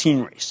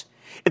 vaccine race.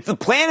 If the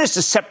plan is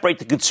to separate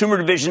the consumer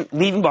division,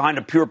 leaving behind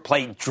a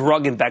pure-play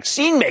drug and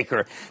vaccine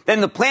maker,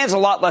 then the plan's a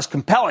lot less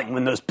compelling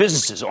when those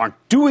businesses aren't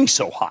doing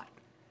so hot.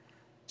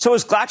 So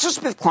as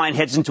GlaxoSmithKline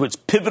heads into its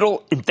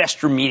pivotal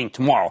investor meeting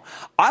tomorrow,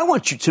 I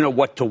want you to know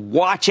what to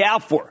watch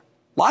out for.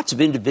 Lots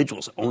of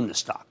individuals own the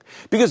stock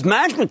because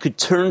management could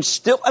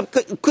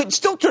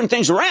still turn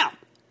things around.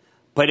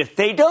 But if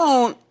they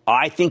don't,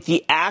 I think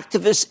the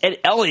activists at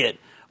Elliott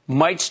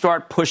might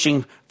start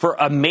pushing for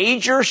a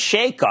major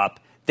shakeup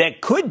that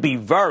could be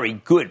very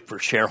good for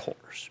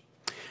shareholders.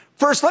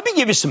 First, let me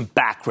give you some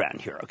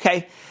background here,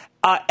 okay?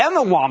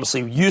 Emma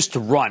Walmsley used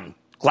to run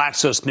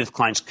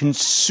GlaxoSmithKline's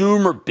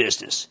consumer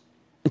business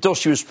until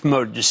she was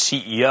promoted to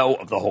CEO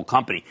of the whole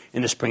company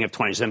in the spring of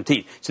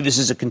 2017. So this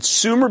is a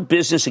consumer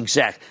business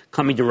exec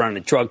coming to run a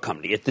drug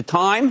company. At the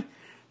time,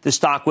 the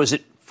stock was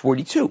at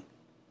 42.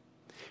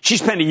 She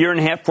spent a year and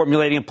a half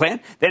formulating a plan.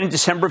 Then in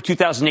December of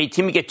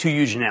 2018, we get two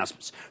huge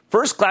announcements.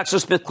 First,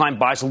 GlaxoSmithKline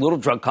buys a little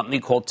drug company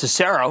called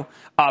Tesaro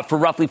for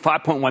roughly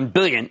 $5.1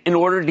 billion in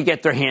order to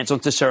get their hands on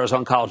Tesaro's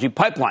oncology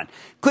pipeline,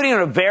 including an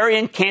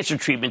ovarian cancer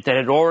treatment that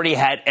had already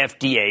had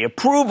FDA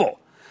approval.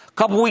 A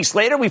couple weeks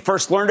later, we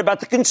first learned about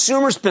the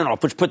consumer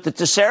spinoff, which put the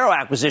Tesaro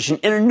acquisition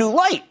in a new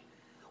light.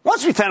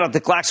 Once we found out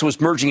that Glaxo was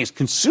merging its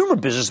consumer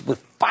business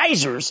with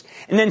Pfizer's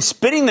and then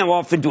spinning them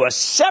off into a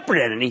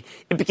separate entity,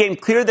 it became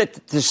clear that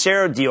the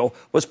Tesaro deal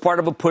was part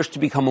of a push to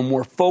become a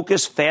more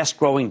focused,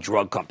 fast-growing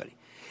drug company.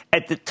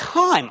 At the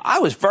time, I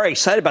was very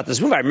excited about this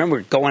move. I remember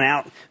going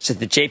out to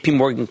the J.P.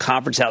 Morgan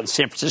conference out in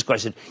San Francisco. I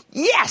said,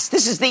 yes,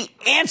 this is the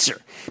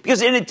answer.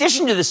 Because in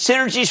addition to the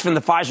synergies from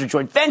the Pfizer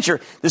joint venture,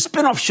 the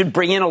spinoff should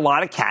bring in a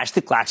lot of cash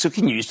that Glaxo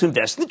can use to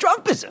invest in the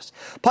drug business.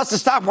 Plus, the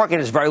stock market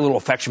has very little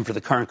affection for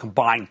the current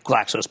combined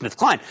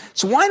GlaxoSmithKline.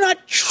 So why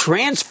not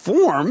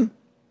transform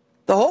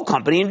the whole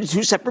company into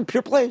two separate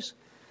pure plays?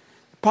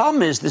 The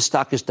problem is this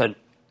stock has done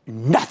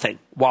nothing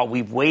while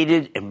we've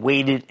waited and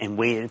waited and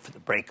waited for the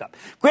breakup.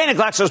 Granted,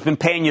 Glaxo's been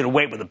paying you to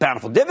wait with a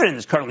bountiful dividend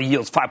that currently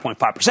yields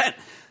 5.5%.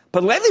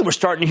 But lately, we're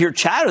starting to hear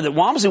chatter that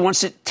Walmsley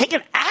wants to take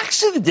an axe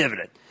to the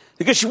dividend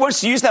because she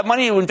wants to use that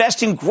money to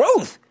invest in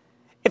growth.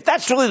 If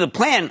that's really the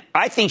plan,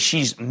 I think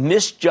she's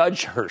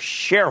misjudged her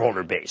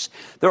shareholder base.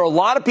 There are a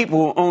lot of people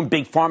who own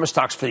big pharma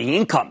stocks for the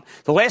income.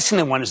 The last thing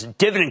they want is a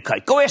dividend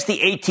cut. Go ask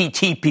the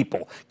ATT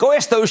people. Go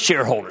ask those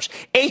shareholders.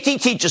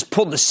 ATT just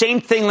pulled the same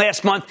thing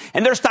last month,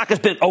 and their stock has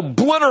been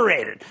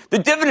obliterated. The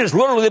dividend is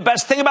literally the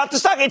best thing about the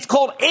stock. It's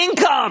called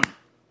income.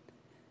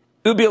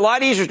 It would be a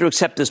lot easier to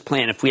accept this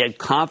plan if we had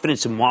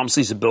confidence in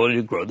Walmsley's ability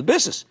to grow the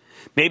business.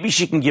 Maybe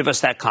she can give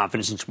us that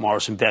confidence in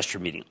tomorrow's investor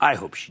meeting. I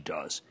hope she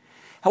does.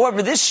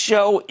 However, this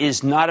show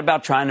is not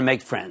about trying to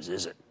make friends,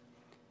 is it?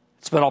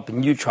 It's about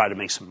helping you try to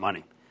make some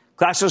money.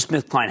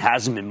 GlaxoSmithKline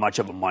hasn't been much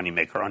of a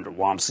moneymaker under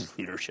Walmsley's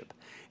leadership.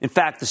 In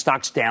fact, the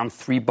stock's down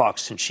 $3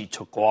 since she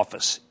took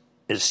office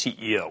as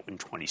CEO in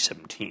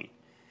 2017.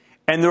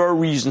 And there are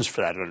reasons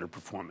for that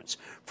underperformance.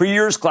 For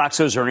years,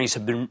 Glaxo's earnings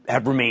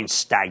have remained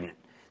stagnant.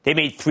 They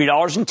made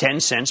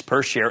 $3.10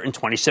 per share in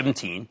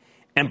 2017,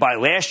 and by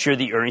last year,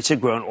 the earnings had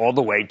grown all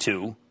the way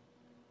to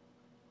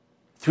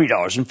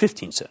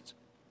 $3.15.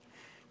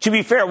 To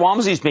be fair,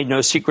 Walmsley's made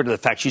no secret of the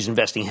fact she's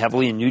investing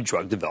heavily in new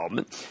drug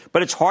development,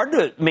 but it's hard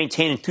to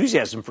maintain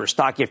enthusiasm for a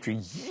stock after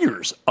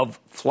years of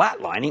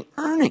flatlining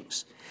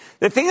earnings.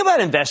 The thing about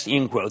investing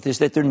in growth is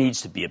that there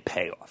needs to be a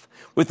payoff.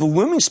 With the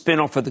looming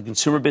spinoff of the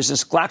consumer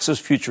business, Glaxo's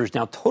future is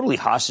now totally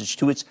hostage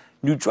to its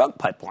new drug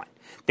pipeline.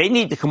 They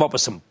need to come up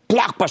with some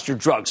blockbuster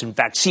drugs and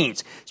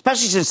vaccines,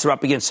 especially since they're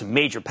up against some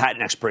major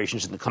patent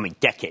expirations in the coming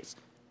decades.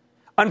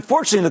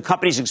 Unfortunately, the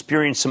company's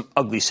experienced some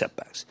ugly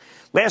setbacks.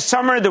 Last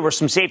summer, there were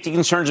some safety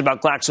concerns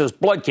about Glaxo's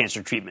blood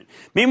cancer treatment.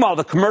 Meanwhile,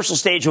 the commercial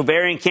stage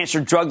ovarian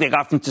cancer drug they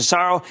got from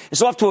Tesaro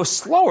is off to a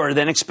slower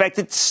than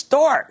expected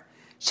start.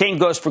 Same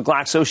goes for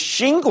Glaxo's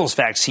shingles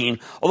vaccine,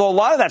 although a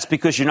lot of that's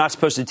because you're not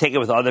supposed to take it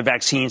with other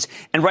vaccines.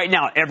 And right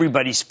now,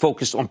 everybody's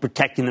focused on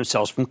protecting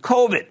themselves from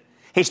COVID.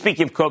 Hey,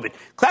 speaking of COVID,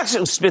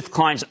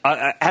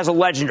 GlaxoSmithKline has a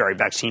legendary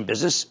vaccine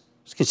business.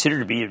 It's considered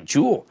to be a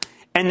jewel.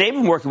 And they've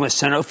been working with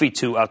Sanofi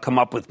to come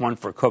up with one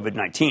for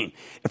COVID-19.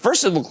 At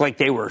first, it looked like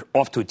they were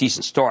off to a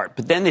decent start,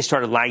 but then they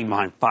started lagging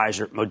behind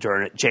Pfizer,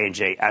 Moderna,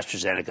 J&J,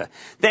 AstraZeneca.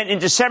 Then in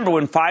December,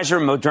 when Pfizer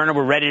and Moderna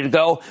were ready to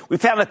go, we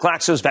found that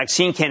Glaxo's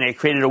vaccine candidate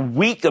created a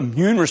weak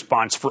immune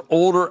response for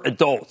older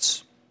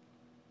adults.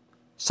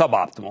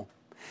 Suboptimal.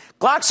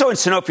 Glaxo and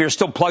Sanofi are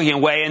still plugging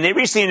away, and they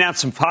recently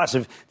announced some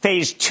positive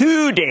phase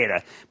 2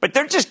 data, but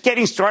they're just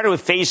getting started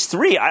with phase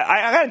 3.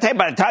 I got to tell you,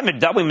 by the time they're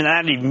done, we may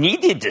not even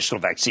need the additional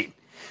vaccine.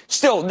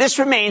 Still, this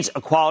remains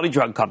a quality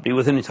drug company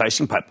with an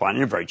enticing pipeline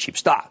and a very cheap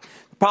stock.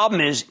 The problem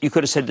is you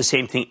could have said the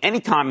same thing any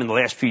time in the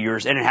last few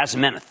years, and it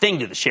hasn't meant a thing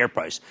to the share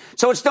price.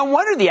 So it's no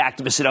wonder the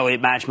activists at Elliott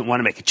Management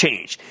want to make a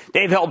change.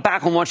 They've held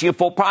back on launching a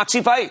full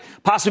proxy fight,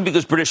 possibly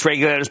because British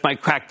regulators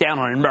might crack down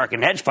on an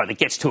American hedge fund that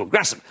gets too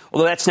aggressive,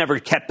 although that's never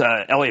kept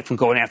Elliott from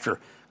going after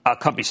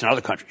companies in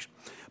other countries.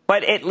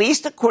 But at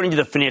least according to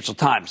the Financial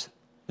Times,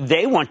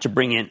 they want to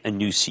bring in a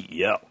new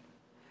CEO.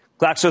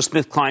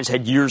 GlaxoSmithKline's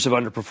had years of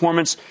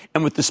underperformance,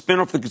 and with the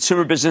spin-off of the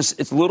consumer business,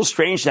 it's a little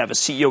strange to have a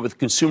CEO with a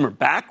consumer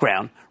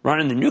background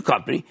running the new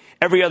company.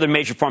 Every other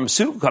major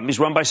pharmaceutical company is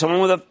run by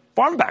someone with a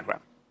pharma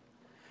background.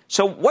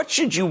 So what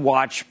should you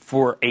watch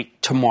for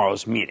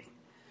tomorrow's meeting?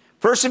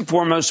 First and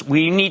foremost,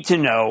 we need to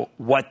know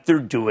what they're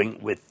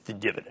doing with the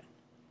dividend.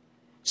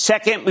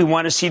 Second, we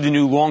want to see the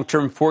new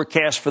long-term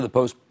forecast for the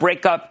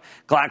post-breakup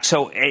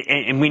Glaxo,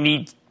 and we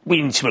need to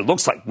see what it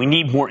looks like. We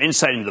need more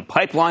insight into the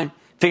pipeline.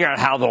 Figure out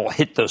how they'll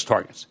hit those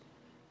targets.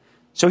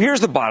 So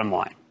here's the bottom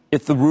line.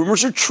 If the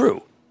rumors are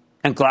true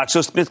and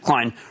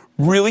GlaxoSmithKline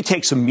really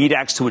takes a meat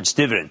axe to its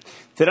dividend,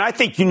 then I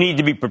think you need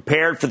to be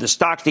prepared for the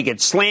stock to get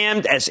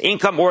slammed as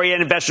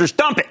income-oriented investors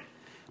dump it.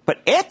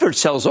 But after it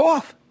sells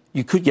off,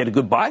 you could get a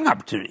good buying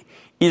opportunity.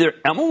 Either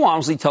Emma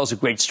Walmsley tells a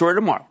great story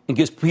tomorrow and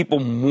gives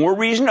people more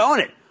reason to own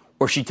it,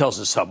 or she tells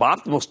a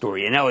suboptimal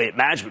story and Elliott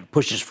Management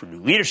pushes for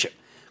new leadership.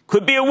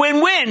 Could be a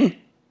win-win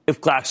if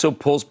Glaxo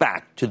pulls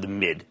back to the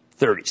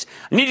mid-30s.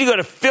 I need to go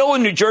to Phil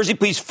in New Jersey,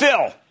 please.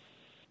 Phil.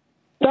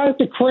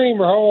 Dr.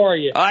 Cramer, how are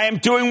you? I am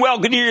doing well.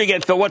 Good to hear you again,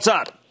 Phil. What's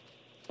up?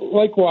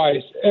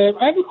 Likewise.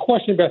 I have a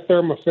question about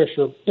Thermo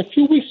Fisher. A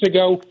few weeks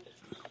ago,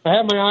 I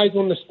had my eyes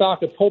on the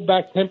stock. It pulled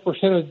back 10%.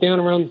 It was down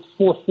around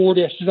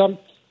 440.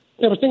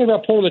 I was thinking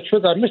about pulling the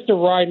trigger. I missed a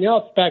ride. Now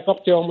it's back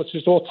up to almost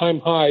its all-time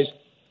highs.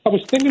 I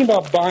was thinking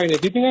about buying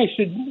it. Do you think I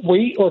should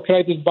wait, or could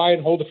I just buy it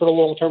and hold it for the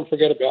long term and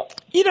forget about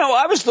it? You know,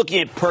 I was looking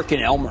at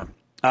PerkinElmer.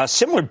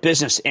 Similar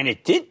business, and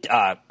it did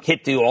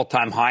hit the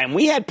all-time high, and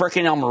we had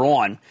PerkinElmer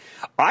on.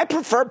 I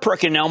prefer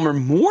PerkinElmer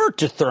more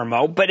to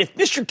Thermo, but if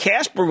Mr.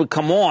 Casper would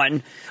come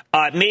on,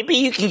 maybe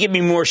you can give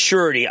me more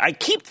surety. I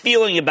keep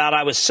feeling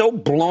I was so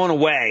blown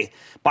away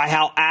by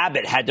how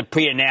Abbott had to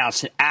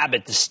pre-announce.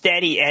 Abbott, the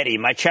steady Eddie,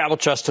 my travel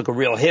trust took a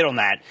real hit on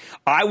that.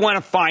 I want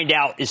to find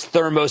out, is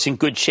Thermos in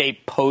good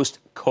shape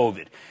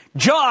post-COVID?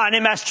 John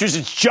in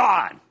Massachusetts.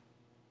 John.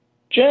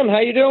 Jim, how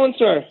you doing,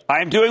 sir?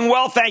 I am doing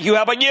well, thank you.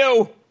 How about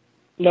you?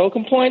 No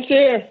complaints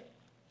here.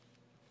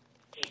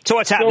 So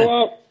what's happening?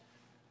 So,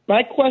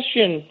 my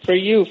question for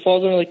you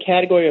falls under the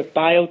category of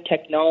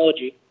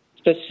biotechnology,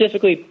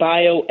 specifically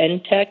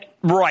BioNTech.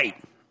 Right.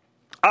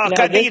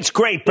 I think it's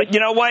great, but you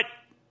know what?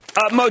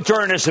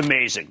 Moderna is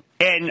amazing.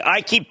 And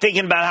I keep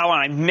thinking about how when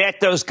I met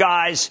those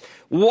guys,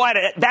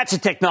 that's a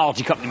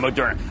technology company,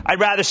 Moderna. I'd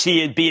rather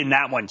see it be in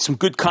that one. Some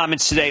good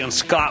comments today on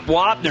Scott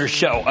Wapner's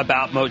show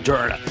about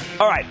Moderna.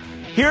 All right.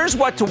 Here's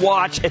what to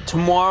watch at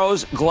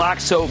tomorrow's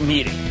Glaxo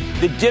meeting.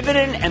 The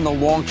dividend and the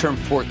long-term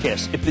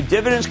forecast. If the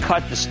dividend's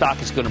cut, the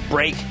stock is going to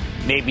break.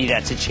 Maybe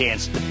that's a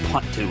chance to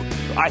punt to.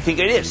 I think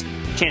it is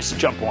a chance to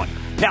jump on.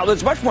 Now,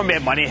 there's much more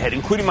Mad Money ahead,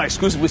 including my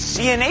exclusive with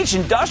CNH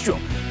Industrial,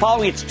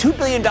 following its $2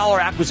 billion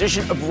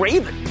acquisition of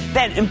Raven.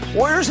 Then,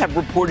 employers have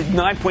reported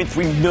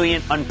 9.3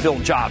 million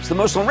unfilled jobs, the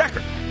most on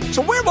record.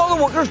 So where have all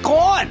the workers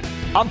gone?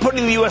 I'm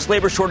putting the U.S.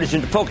 labor shortage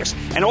into focus.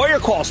 And all your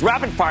calls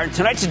rapid fire in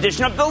tonight's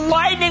edition of the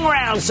Lightning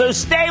Round. So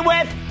stay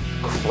with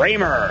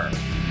Cramer.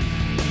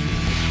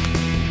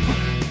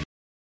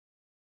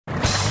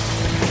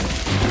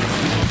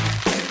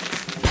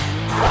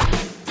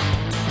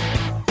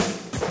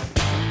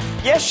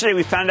 Yesterday,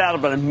 we found out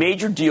about a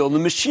major deal in the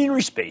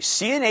machinery space.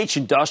 CNH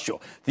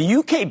Industrial, the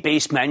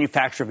UK-based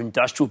manufacturer of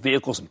industrial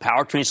vehicles and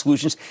powertrain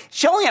solutions,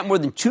 shelling out more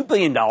than $2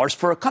 billion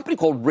for a company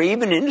called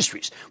Raven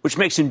Industries, which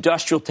makes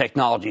industrial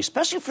technology,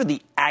 especially for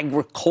the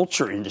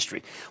agriculture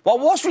industry. While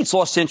Wall Street's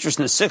lost interest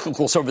in the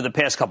cyclicals over the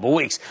past couple of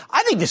weeks,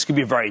 I think this could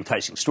be a very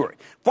enticing story.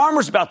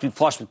 Farmers are about to be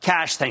flush with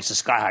cash thanks to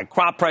sky-high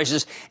crop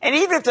prices, and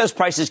even if those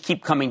prices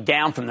keep coming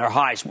down from their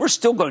highs, we're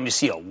still going to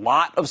see a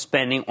lot of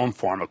spending on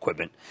farm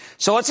equipment.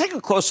 So let's take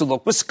a closer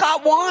look with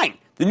Scott Wine,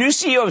 the new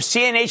CEO of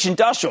CNH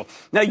Industrial.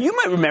 Now, you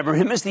might remember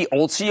him as the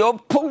old CEO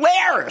of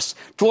Polaris.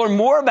 To learn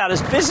more about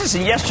his business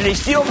and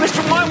yesterday's deal,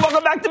 Mr. Wine,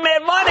 welcome back to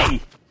Mad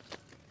Money.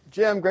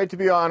 Jim, great to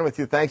be on with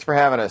you. Thanks for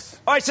having us.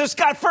 All right, so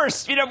Scott,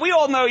 first, we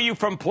all know you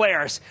from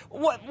Polaris.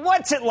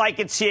 What's it like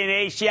at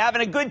CNH? You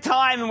having a good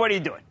time, and what are you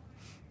doing?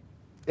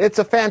 It's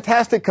a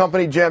fantastic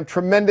company, Jim.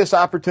 Tremendous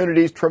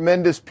opportunities,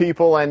 tremendous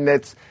people, and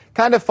it's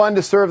kind of fun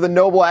to serve the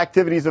noble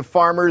activities of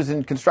farmers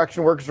and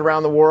construction workers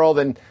around the world.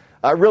 And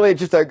really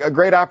just a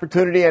great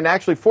opportunity, and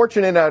actually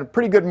fortunate in a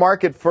pretty good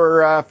market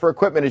for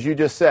equipment, as you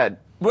just said.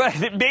 Well,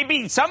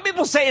 maybe some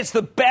people say it's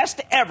the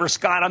best ever,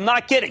 Scott. I'm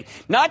not kidding.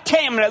 Not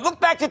kidding. When I look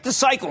back at the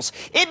cycles,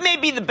 it may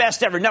be the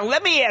best ever. Now,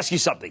 let me ask you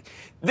something.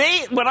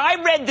 When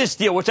I read this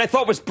deal, which I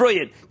thought was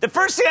brilliant, the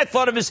first thing I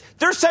thought of is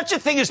there's such a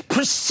thing as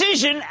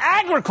precision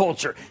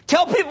agriculture.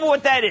 Tell people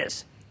what that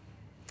is.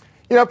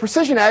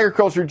 Precision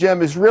agriculture,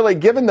 Jim, is really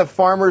giving the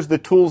farmers the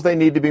tools they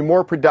need to be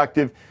more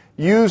productive,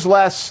 use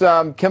less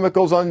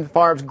chemicals on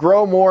farms,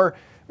 grow more.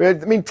 I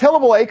mean,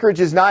 tillable acreage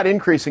is not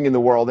increasing in the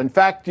world. In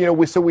fact,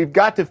 so we've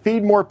got to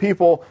feed more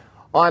people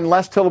on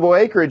less tillable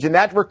acreage, and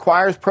that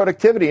requires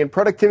productivity. And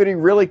productivity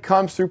really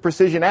comes through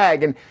precision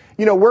ag. And,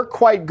 we're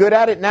quite good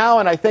at it now.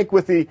 And I think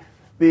with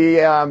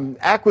the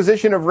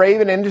acquisition of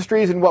Raven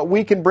Industries and what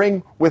we can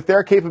bring with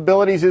their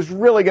capabilities is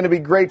really going to be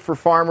great for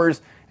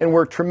farmers, and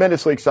we're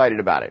tremendously excited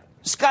about it.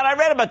 Scott, I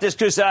read about this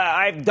because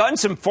I've done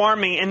some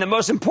farming, and the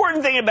most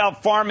important thing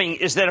about farming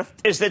is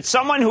that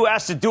someone who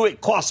has to do it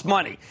costs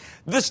money.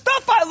 The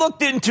stuff I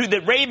looked into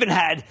that Raven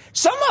had,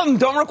 some of them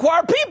don't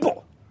require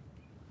people.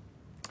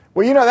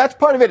 Well, that's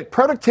part of it.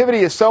 Productivity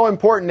is so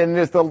important,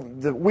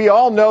 and we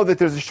all know that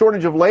there's a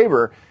shortage of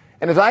labor.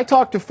 And as I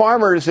talk to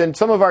farmers and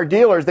some of our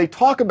dealers, they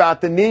talk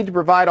about the need to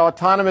provide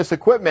autonomous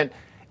equipment,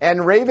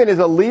 and Raven is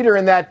a leader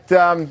in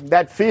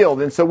that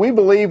field. And so we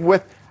believe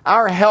with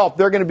our help,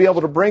 they're going to be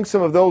able to bring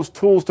some of those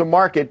tools to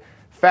market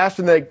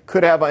faster than they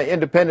could have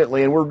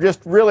independently. And we're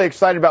just really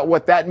excited about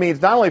what that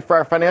means, not only for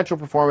our financial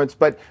performance,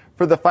 but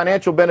for the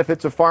financial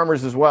benefits of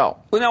farmers as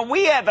well. Well, now,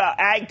 we have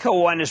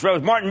AGCO on this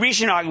road. Martin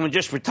Rieschenhagen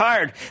just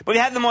retired, but we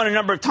had them on a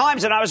number of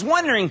times. And I was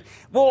wondering,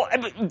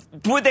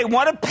 would they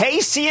want to pay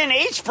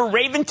CNH for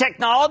Raven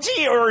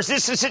technology, or is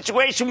this a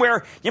situation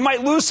where you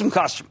might lose some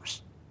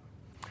customers?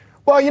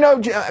 Well,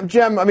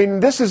 Jim, I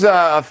mean, this is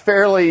a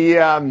fairly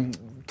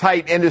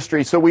tight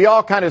industry, so we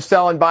all kind of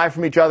sell and buy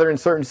from each other in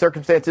certain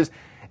circumstances.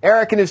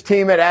 Eric and his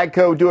team at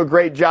AGCO do a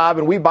great job,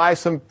 and we buy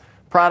some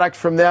products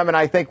from them, and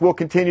I think we'll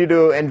continue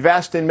to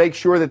invest and make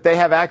sure that they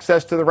have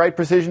access to the right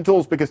precision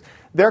tools because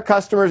their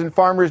customers and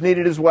farmers need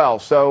it as well.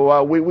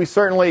 So we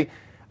certainly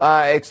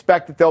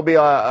expect that they'll be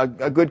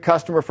a good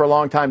customer for a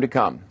long time to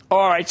come.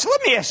 All right, so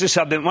let me ask you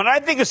something. When I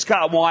think of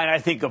Scott Wine, I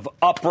think of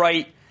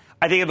upright.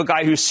 I think of a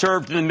guy who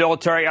served in the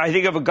military. I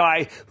think of a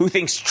guy who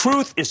thinks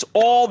truth is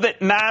all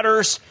that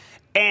matters.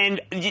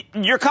 And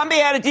your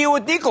company had a deal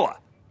with Nikola.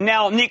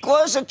 Now,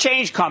 Nikola is a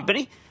change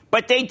company,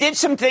 but they did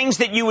some things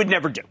that you would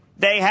never do.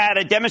 They had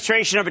a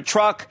demonstration of a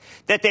truck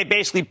that they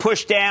basically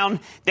pushed down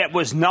that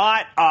was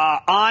not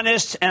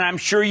honest, and I'm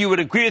sure you would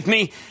agree with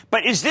me.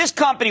 But is this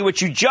company,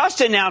 which you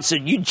just announced,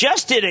 you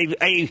just did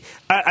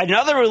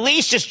another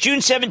release just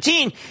June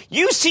 17,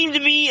 you seem to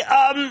be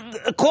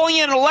calling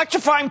it an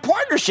electrifying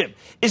partnership.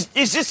 Is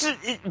this?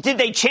 Did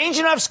they change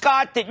enough,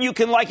 Scott, that you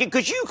can like it?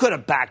 Because you could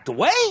have backed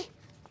away.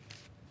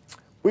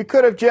 We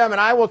could have, Jim,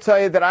 and I will tell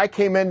you that I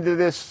came into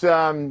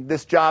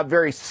this job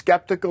very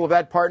skeptical of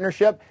that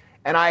partnership,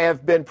 and I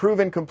have been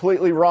proven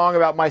completely wrong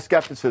about my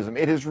skepticism.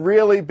 It has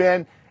really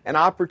been an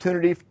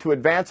opportunity to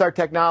advance our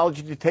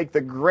technology, to take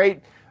the great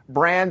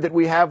brand that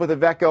we have with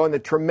Iveco and the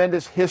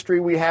tremendous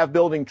history we have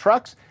building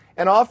trucks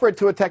and offer it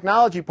to a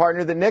technology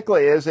partner that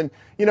Nikola is. And,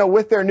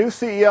 with their new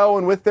CEO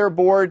and with their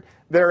board,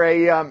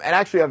 they're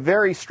actually a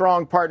very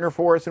strong partner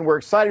for us, and we're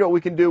excited what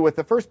we can do with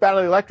the first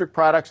battery electric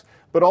products,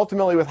 but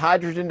ultimately with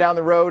hydrogen down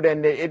the road.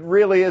 And it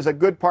really is a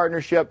good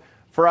partnership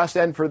for us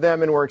and for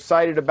them, and we're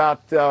excited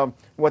about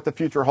what the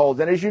future holds.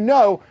 And as you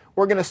know,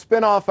 we're going to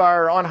spin off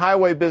our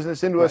on-highway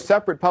business into a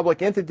separate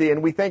public entity,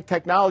 and we think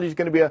technology is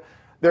going to be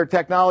their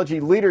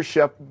technology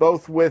leadership,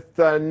 both with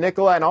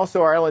Nikola and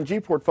also our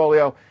LNG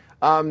portfolio,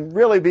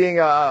 really being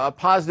a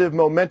positive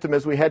momentum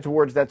as we head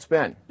towards that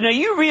spin. Now,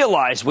 you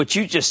realize what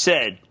you just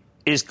said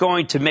is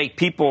going to make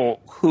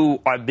people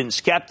who have been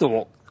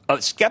skeptical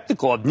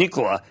of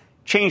Nikola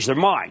change their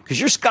mind, because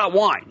you're Scott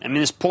Wine. I mean,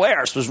 this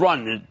Polaris was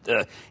run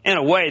in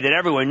a way that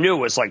everyone knew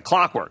was like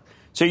clockwork.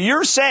 So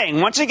you're saying,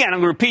 once again,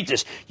 I'm going to repeat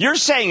this, you're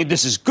saying that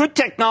this is good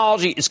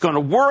technology, it's going to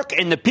work,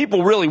 and the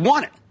people really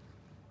want it.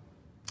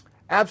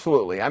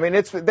 Absolutely. I mean,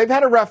 they've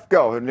had a rough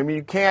go. I mean,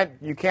 you can't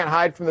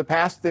hide from the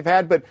past they've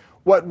had, but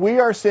what we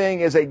are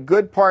seeing is a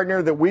good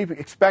partner that we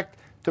expect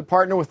to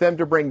partner with them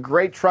to bring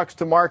great trucks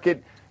to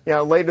market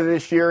later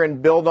this year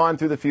and build on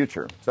through the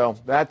future. So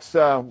that's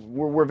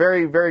we're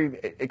very,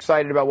 very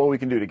excited about what we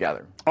can do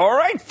together. All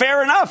right,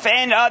 fair enough.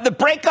 And the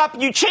breakup,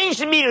 you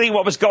changed immediately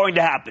what was going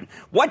to happen.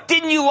 What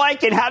didn't you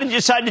like, and how did you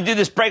decide to do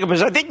this breakup?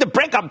 Because I think the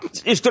breakup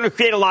is going to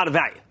create a lot of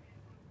value.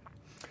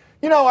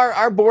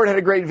 Our board had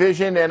a great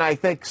vision, and I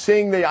think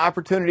seeing the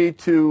opportunity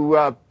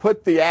to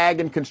put the ag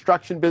and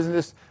construction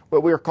business,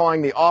 what we were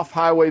calling the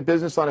off-highway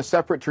business, on a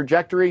separate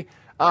trajectory,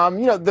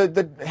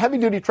 The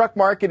heavy-duty truck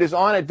market is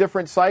on a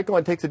different cycle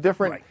and takes a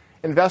different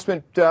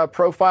investment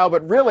profile,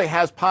 but really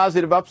has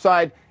positive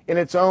upside in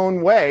its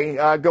own way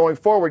going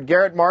forward.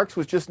 Garrett Marks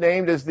was just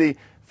named as the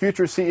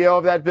future CEO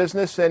of that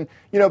business. And,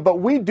 but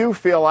we do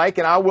feel like,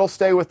 and I will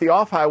stay with the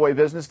off-highway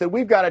business, that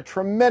we've got a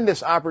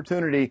tremendous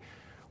opportunity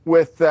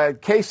with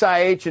Case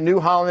IH and New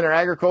Holland, our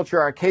agriculture,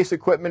 our Case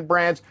equipment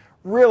brands,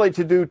 really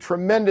to do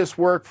tremendous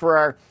work for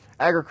our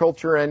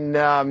agriculture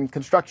and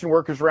construction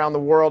workers around the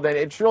world. And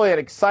it's really an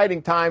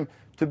exciting time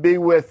to be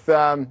with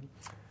the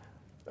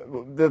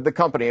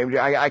company.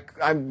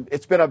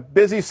 It's been a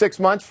busy 6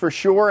 months for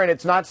sure, and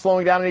it's not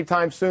slowing down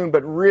anytime soon,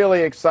 but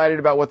really excited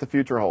about what the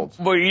future holds.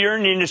 Well, you're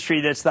in an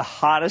industry that's the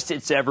hottest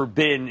it's ever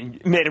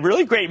been. You made a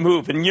really great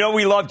move, and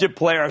we loved your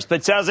players, but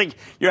it sounds like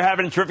you're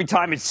having a terrific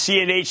time at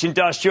CNH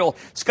Industrial.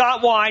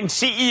 Scott Wine,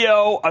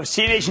 CEO of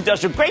CNH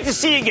Industrial. Great to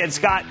see you again,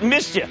 Scott.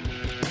 Missed you.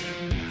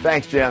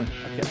 Thanks, Jim.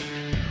 Okay.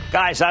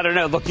 Guys, I don't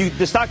know. Look,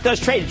 the stock does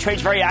trade. It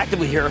trades very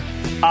actively here.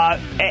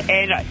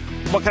 And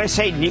what can I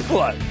say,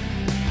 Nikola?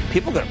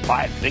 People are going to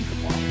buy it big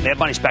tomorrow. They have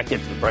money back in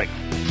for the break.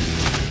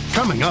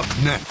 Coming up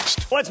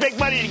next. Let's make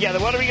money together.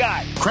 What do we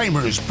got?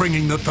 Kramer's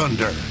bringing the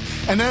thunder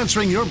and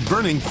answering your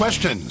burning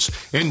questions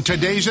in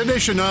today's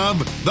edition of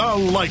The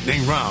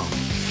Lightning Round.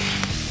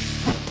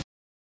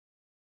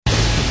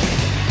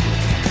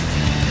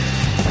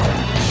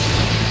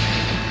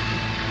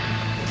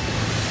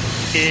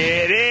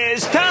 It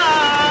is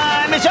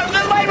time. It's up to the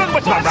lightning round.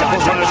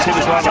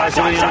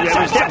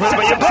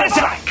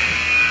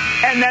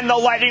 And then the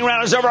lightning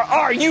round is over.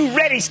 Are you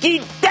ready,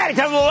 Ski Daddy?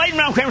 Time for the lightning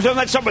round.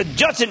 Let's start with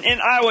Judson in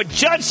Iowa.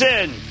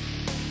 Judson.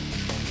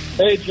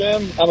 Hey,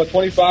 Jim. I'm a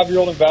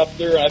 25-year-old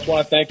investor, and I just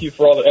want to thank you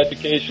for all the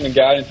education and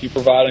guidance you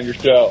provide on your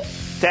show.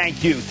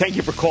 Thank you. Thank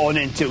you for calling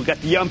in, too. We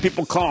got the young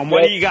people calling.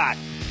 What do you got?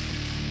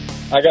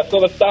 So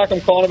the stock I'm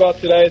calling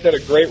about today has had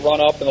a great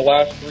run-up in the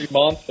last 3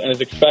 months and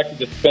is expected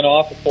to spin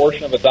off a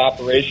portion of its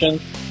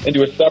operations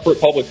into a separate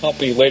public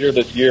company later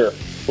this year.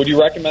 Would you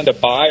recommend a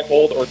buy,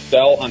 hold, or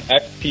sell on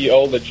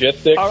XPO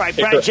Logistics? All right,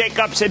 Brad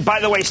Jacobs said,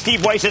 by the way,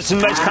 Steve Weiss had some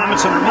nice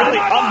comments on a really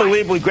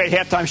unbelievably great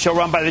halftime show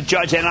run by the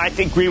Judge, and I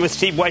agree with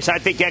Steve Weiss. I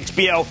think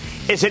XPO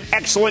is an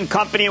excellent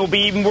company and will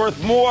be even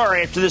worth more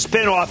after the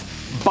spinoff.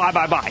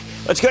 Bye.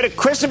 Let's go to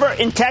Christopher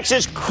in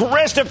Texas.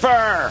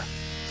 Christopher.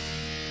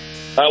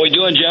 How are we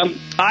doing, Jim?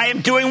 I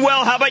am doing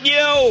well. How about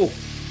you?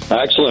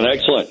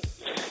 Excellent.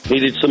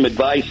 Needed some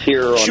advice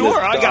here on Sure,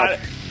 this I got it.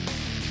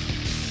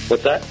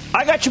 What's that?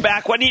 I got your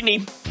back. What do you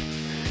need?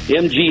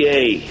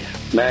 MGA,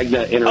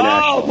 Magna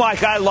International. Oh, my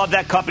God. I love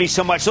that company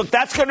so much. Look,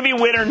 that's going to be a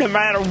winner no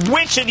matter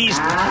which of these,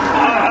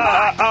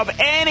 of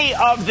any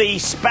of the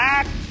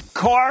SPAC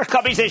car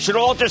companies. They should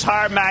all just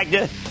hire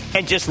Magna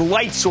and just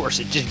light source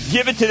it. Just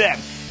give it to them.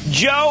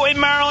 Joe in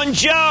Maryland.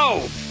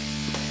 Joe.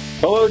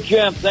 Hello,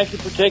 Jim. Thank you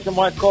for taking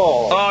my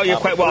call. Oh, you're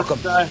quite welcome.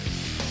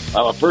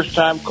 I'm a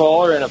first-time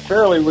caller and a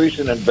fairly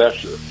recent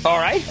investor. All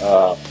right.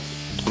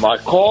 My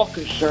call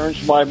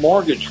concerns my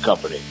mortgage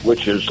company,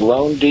 which is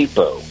Loan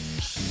Depot.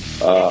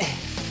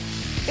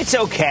 It's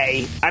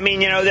okay. I mean,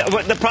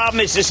 the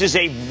problem is this is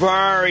a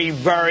very,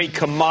 very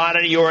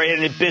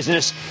commodity-oriented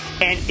business.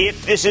 And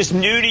if this is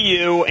new to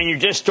you and you're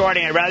just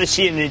starting, I'd rather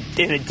see it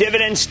in a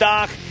dividend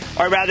stock,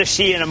 or I'd rather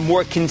see in a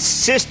more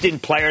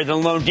consistent player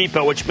than Loan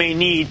Depot, which may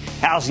need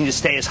housing to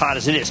stay as hot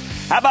as it is.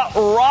 How about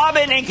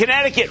Robin in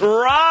Connecticut?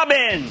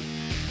 Robin!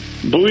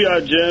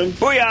 Booyah, Jim.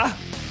 Booyah.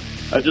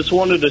 I just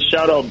wanted to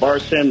shout out Bar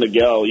San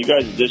Miguel. You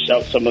guys dish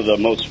out some of the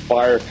most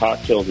fire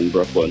cocktails in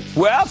Brooklyn.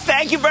 Well,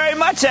 thank you very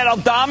much. That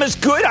Aldama's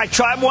good. I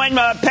tried one.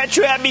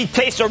 Petru had me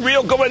taste a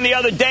real good one the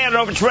other day. I don't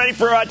know if it's ready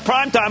for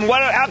prime time.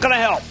 How can I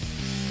help?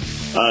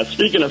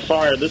 Speaking of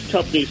fire, this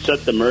company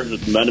set to merge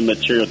with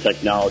Metamaterial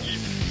Technology.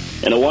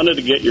 And I wanted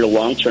to get your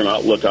long-term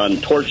outlook on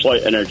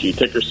Torchlight Energy,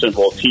 ticker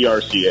symbol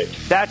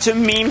TRCH. That's a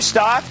meme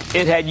stock.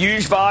 It had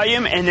huge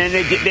volume, and then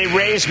they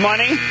raised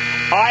money.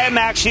 I am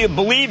actually a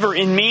believer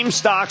in meme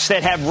stocks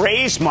that have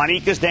raised money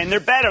because then they're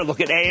better.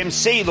 Look at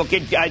AMC. Look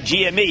at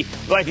GME.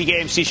 Well, I think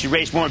AMC should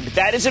raise more, but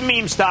that is a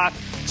meme stock,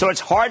 so it's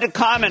hard to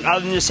comment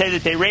other than to say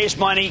that they raised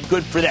money.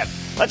 Good for them.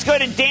 Let's go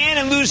to Dan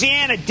in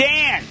Louisiana.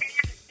 Dan.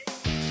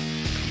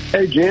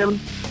 Hey, Jim.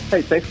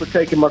 Hey, thanks for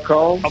taking my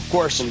call. Of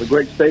course. From the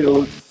great state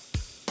of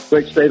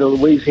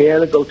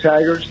Louisiana. Go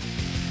Tigers.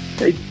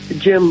 Hey,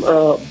 Jim,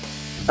 I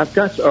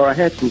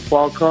had some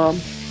Qualcomm.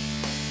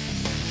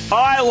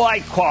 I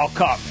like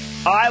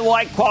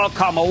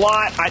Qualcomm a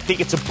lot. I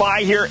think it's a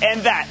buy here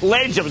and that.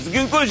 Ladies and gentlemen, the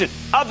conclusion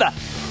of the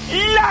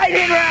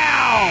Lightning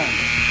Round.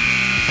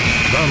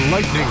 The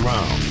Lightning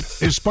Round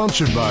is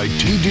sponsored by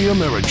TD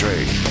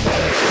Ameritrade.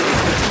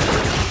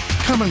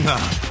 Coming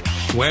up,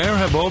 where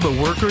have all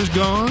the workers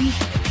gone?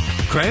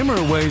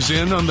 Kramer weighs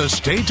in on the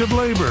state of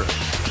labor.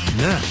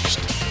 Next.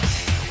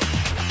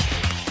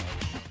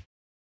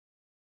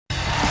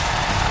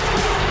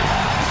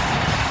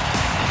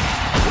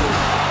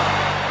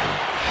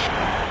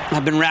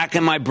 I've been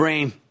racking my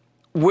brain.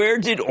 Where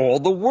did all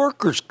the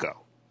workers go?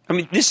 I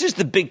mean, this is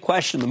the big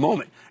question of the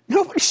moment.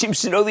 Nobody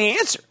seems to know the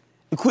answer,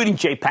 including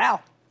Jay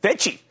Powell, Fed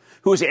chief,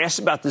 who was asked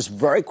about this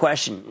very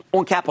question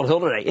on Capitol Hill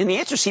today, and the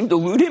answer seemed to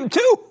elude him,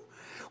 too.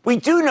 We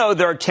do know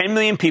there are 10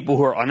 million people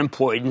who are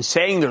unemployed and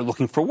saying they're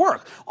looking for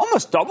work,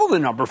 almost double the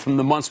number from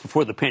the months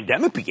before the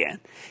pandemic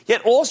began.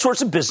 Yet all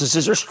sorts of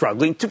businesses are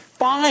struggling to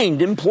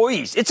find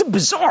employees. It's a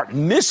bizarre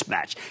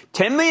mismatch.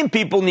 10 million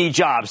people need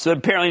jobs, but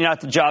apparently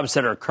not the jobs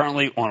that are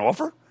currently on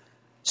offer.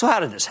 So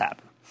how did this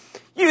happen?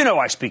 You know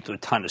I speak to a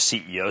ton of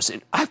CEOs,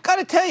 and I've got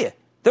to tell you,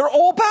 they're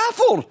all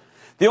baffled.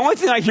 The only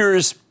thing I hear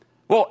is,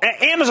 well,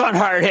 Amazon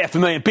hired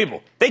 500,000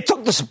 people. They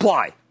took the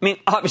supply. I mean,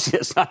 obviously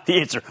that's not the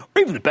answer,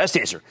 or even the best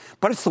answer,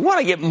 but it's the one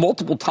I get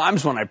multiple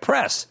times when I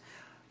press.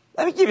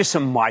 Let me give you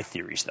some of my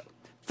theories, though.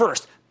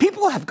 First,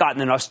 people have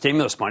gotten enough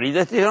stimulus money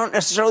that they don't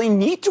necessarily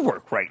need to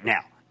work right now,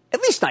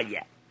 at least not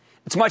yet.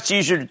 It's much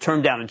easier to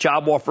turn down a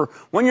job offer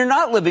when you're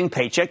not living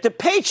paycheck to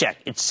paycheck.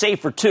 It's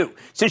safer, too,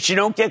 since you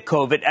don't get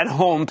COVID at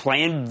home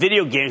playing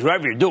video games,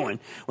 whatever you're doing,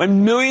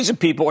 when millions of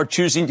people are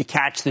choosing to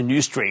catch the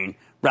new strain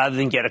rather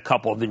than get a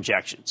couple of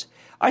injections.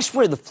 I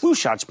swear the flu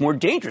shot's more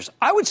dangerous.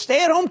 I would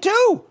stay at home,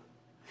 too.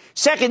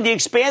 Second, the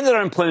expanded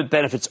unemployment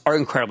benefits are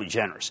incredibly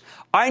generous.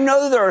 I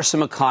know there are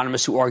some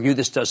economists who argue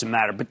this doesn't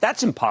matter, but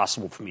that's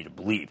impossible for me to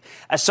believe.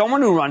 As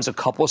someone who runs a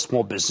couple of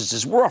small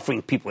businesses, we're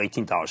offering people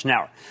 $18 an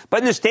hour. But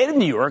in the state of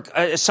New York,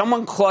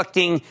 someone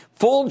collecting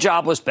full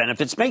jobless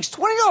benefits makes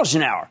 $20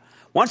 an hour.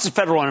 Once the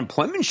federal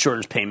unemployment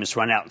insurance payments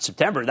run out in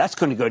September, that's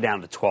going to go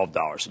down to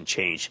 $12 and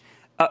change.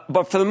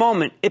 But for the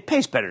moment, it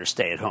pays better to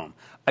stay at home.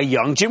 A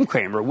young Jim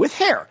Cramer with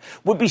hair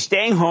would be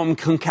staying home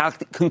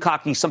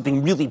concocting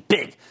something really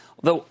big,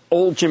 though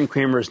old Jim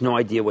Cramer has no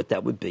idea what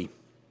that would be.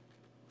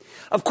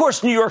 Of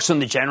course, New York's on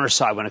the generous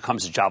side when it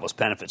comes to jobless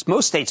benefits.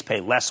 Most states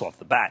pay less off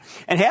the bat,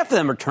 and half of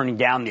them are turning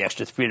down the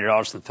extra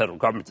 $300 from the federal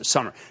government this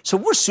summer. So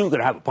we're soon going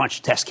to have a bunch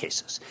of test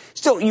cases.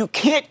 Still, you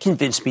can't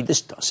convince me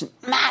this doesn't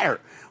matter.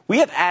 We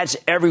have ads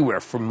everywhere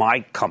for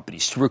my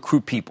companies to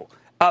recruit people.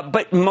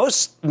 But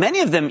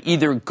many of them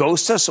either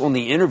ghost us on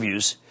the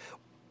interviews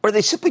or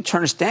they simply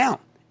turn us down.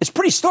 It's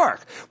pretty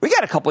stark. We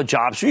got a couple of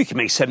jobs where you can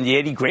make 70,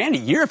 80 grand a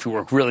year if you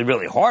work really,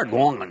 really hard,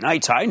 long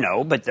nights, I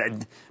know, but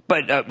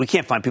we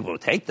can't find people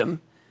to take them.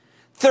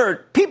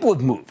 Third, people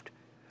have moved.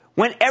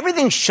 When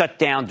everything shut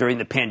down during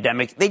the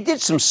pandemic, they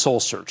did some soul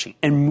searching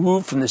and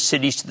moved from the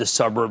cities to the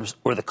suburbs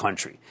or the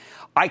country.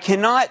 I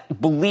cannot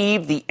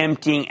believe the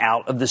emptying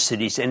out of the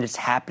cities, and it's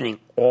happening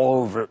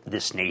all over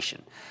this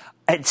nation.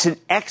 It's an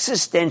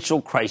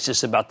existential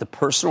crisis about the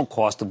personal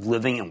cost of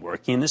living and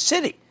working in the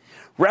city.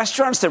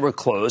 Restaurants that were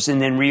closed and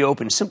then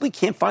reopened simply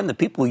can't find the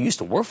people who used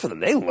to work for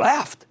them. They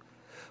left.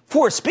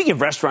 Fourth, speaking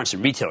of restaurants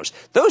and retailers,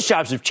 those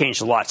jobs have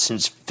changed a lot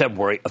since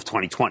February of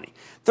 2020.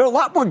 They're a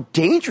lot more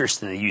dangerous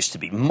than they used to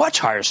be, much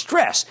higher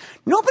stress.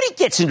 Nobody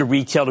gets into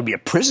retail to be a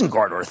prison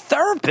guard or a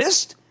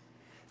therapist.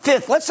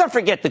 Fifth, let's not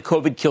forget that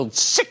COVID killed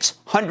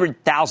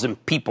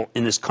 600,000 people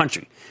in this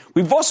country.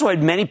 We've also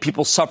had many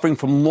people suffering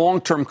from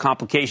long-term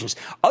complications,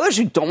 others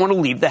who don't want to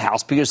leave the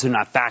house because they're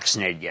not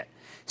vaccinated yet.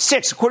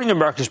 Six, according to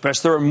American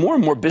Express, there are more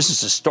and more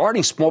businesses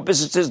starting, small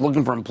businesses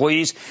looking for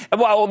employees.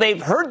 And while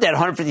they've heard that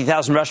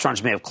 150,000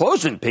 restaurants may have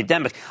closed during the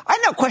pandemic, I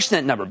now question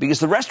that number because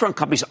the restaurant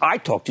companies I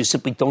talk to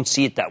simply don't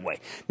see it that way.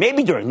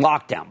 Maybe during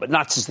lockdown, but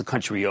not since the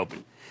country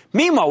reopened.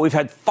 Meanwhile, we've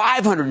had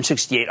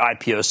 568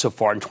 IPOs so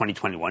far in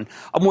 2021,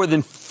 a more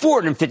than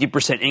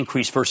 450%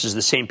 increase versus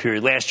the same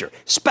period last year.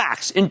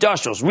 SPACs,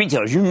 industrials,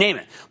 retailers, you name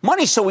it.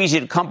 Money's so easy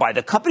to come by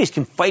that companies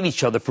can fight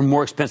each other for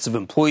more expensive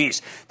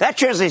employees. That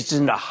translates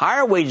into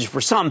higher wages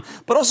for some,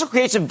 but also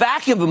creates a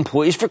vacuum of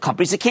employees for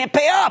companies that can't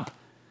pay up.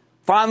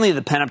 Finally,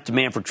 the pent-up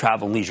demand for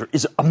travel and leisure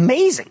is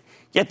amazing.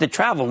 Yet the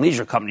travel and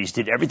leisure companies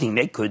did everything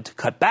they could to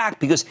cut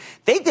back because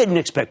they didn't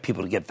expect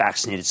people to get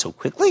vaccinated so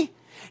quickly.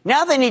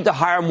 Now they need to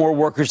hire more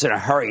workers in a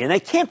hurry, and they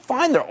can't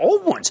find their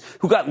old ones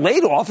who got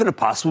laid off and have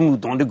possibly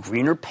moved on to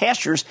greener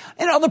pastures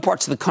in other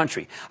parts of the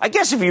country. I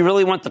guess if you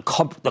really want the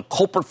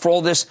culprit for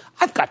all this,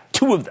 I've got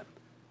two of them,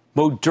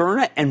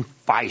 Moderna and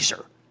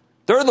Pfizer.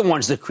 They're the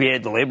ones that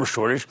created the labor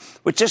shortage,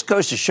 which just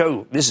goes to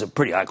show this is a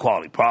pretty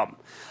high-quality problem.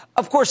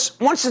 Of course,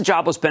 once the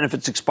jobless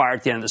benefits expire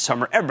at the end of the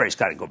summer, everybody's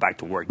got to go back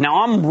to work.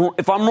 Now,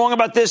 if I'm wrong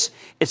about this,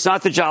 it's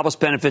not the jobless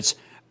benefits.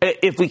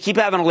 If we keep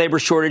having a labor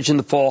shortage in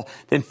the fall,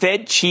 then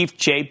Fed Chief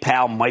Jay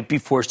Powell might be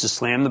forced to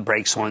slam the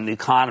brakes on the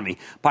economy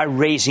by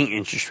raising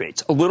interest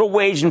rates. A little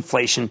wage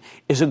inflation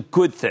is a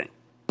good thing,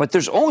 but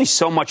there's only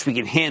so much we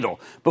can handle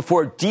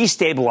before it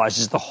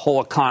destabilizes the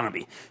whole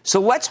economy. So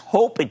let's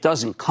hope it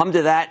doesn't come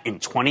to that in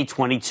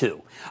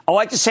 2022. I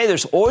like to say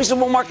there's always a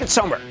bull market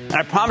somewhere, and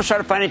I promise to try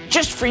to find it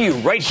just for you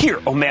right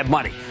here on Mad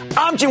Money.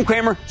 I'm Jim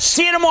Cramer.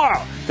 See you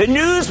tomorrow. The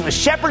news with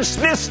Shepard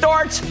Smith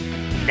starts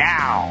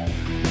now.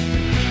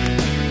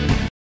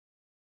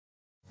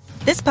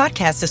 This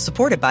podcast is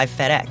supported by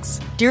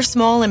FedEx. Dear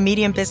small and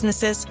medium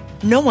businesses,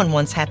 no one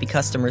wants happy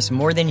customers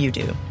more than you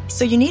do.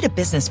 So you need a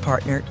business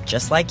partner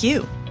just like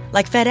you.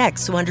 Like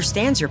FedEx, who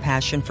understands your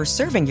passion for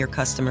serving your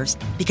customers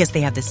because they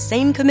have the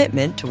same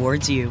commitment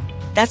towards you.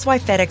 That's why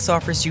FedEx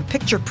offers you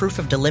picture proof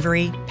of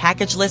delivery,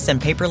 packageless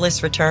and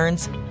paperless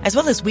returns, as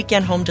well as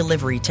weekend home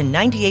delivery to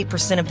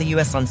 98% of the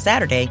U.S. on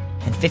Saturday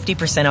and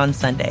 50% on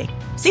Sunday.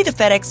 See the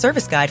FedEx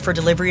service guide for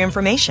delivery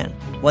information.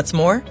 What's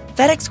more,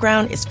 FedEx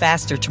Ground is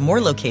faster to more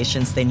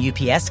locations than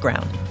UPS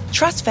Ground.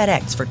 Trust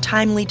FedEx for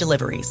timely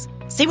deliveries.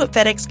 See what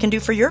FedEx can do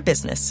for your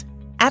business.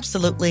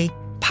 Absolutely,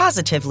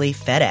 positively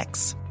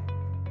FedEx.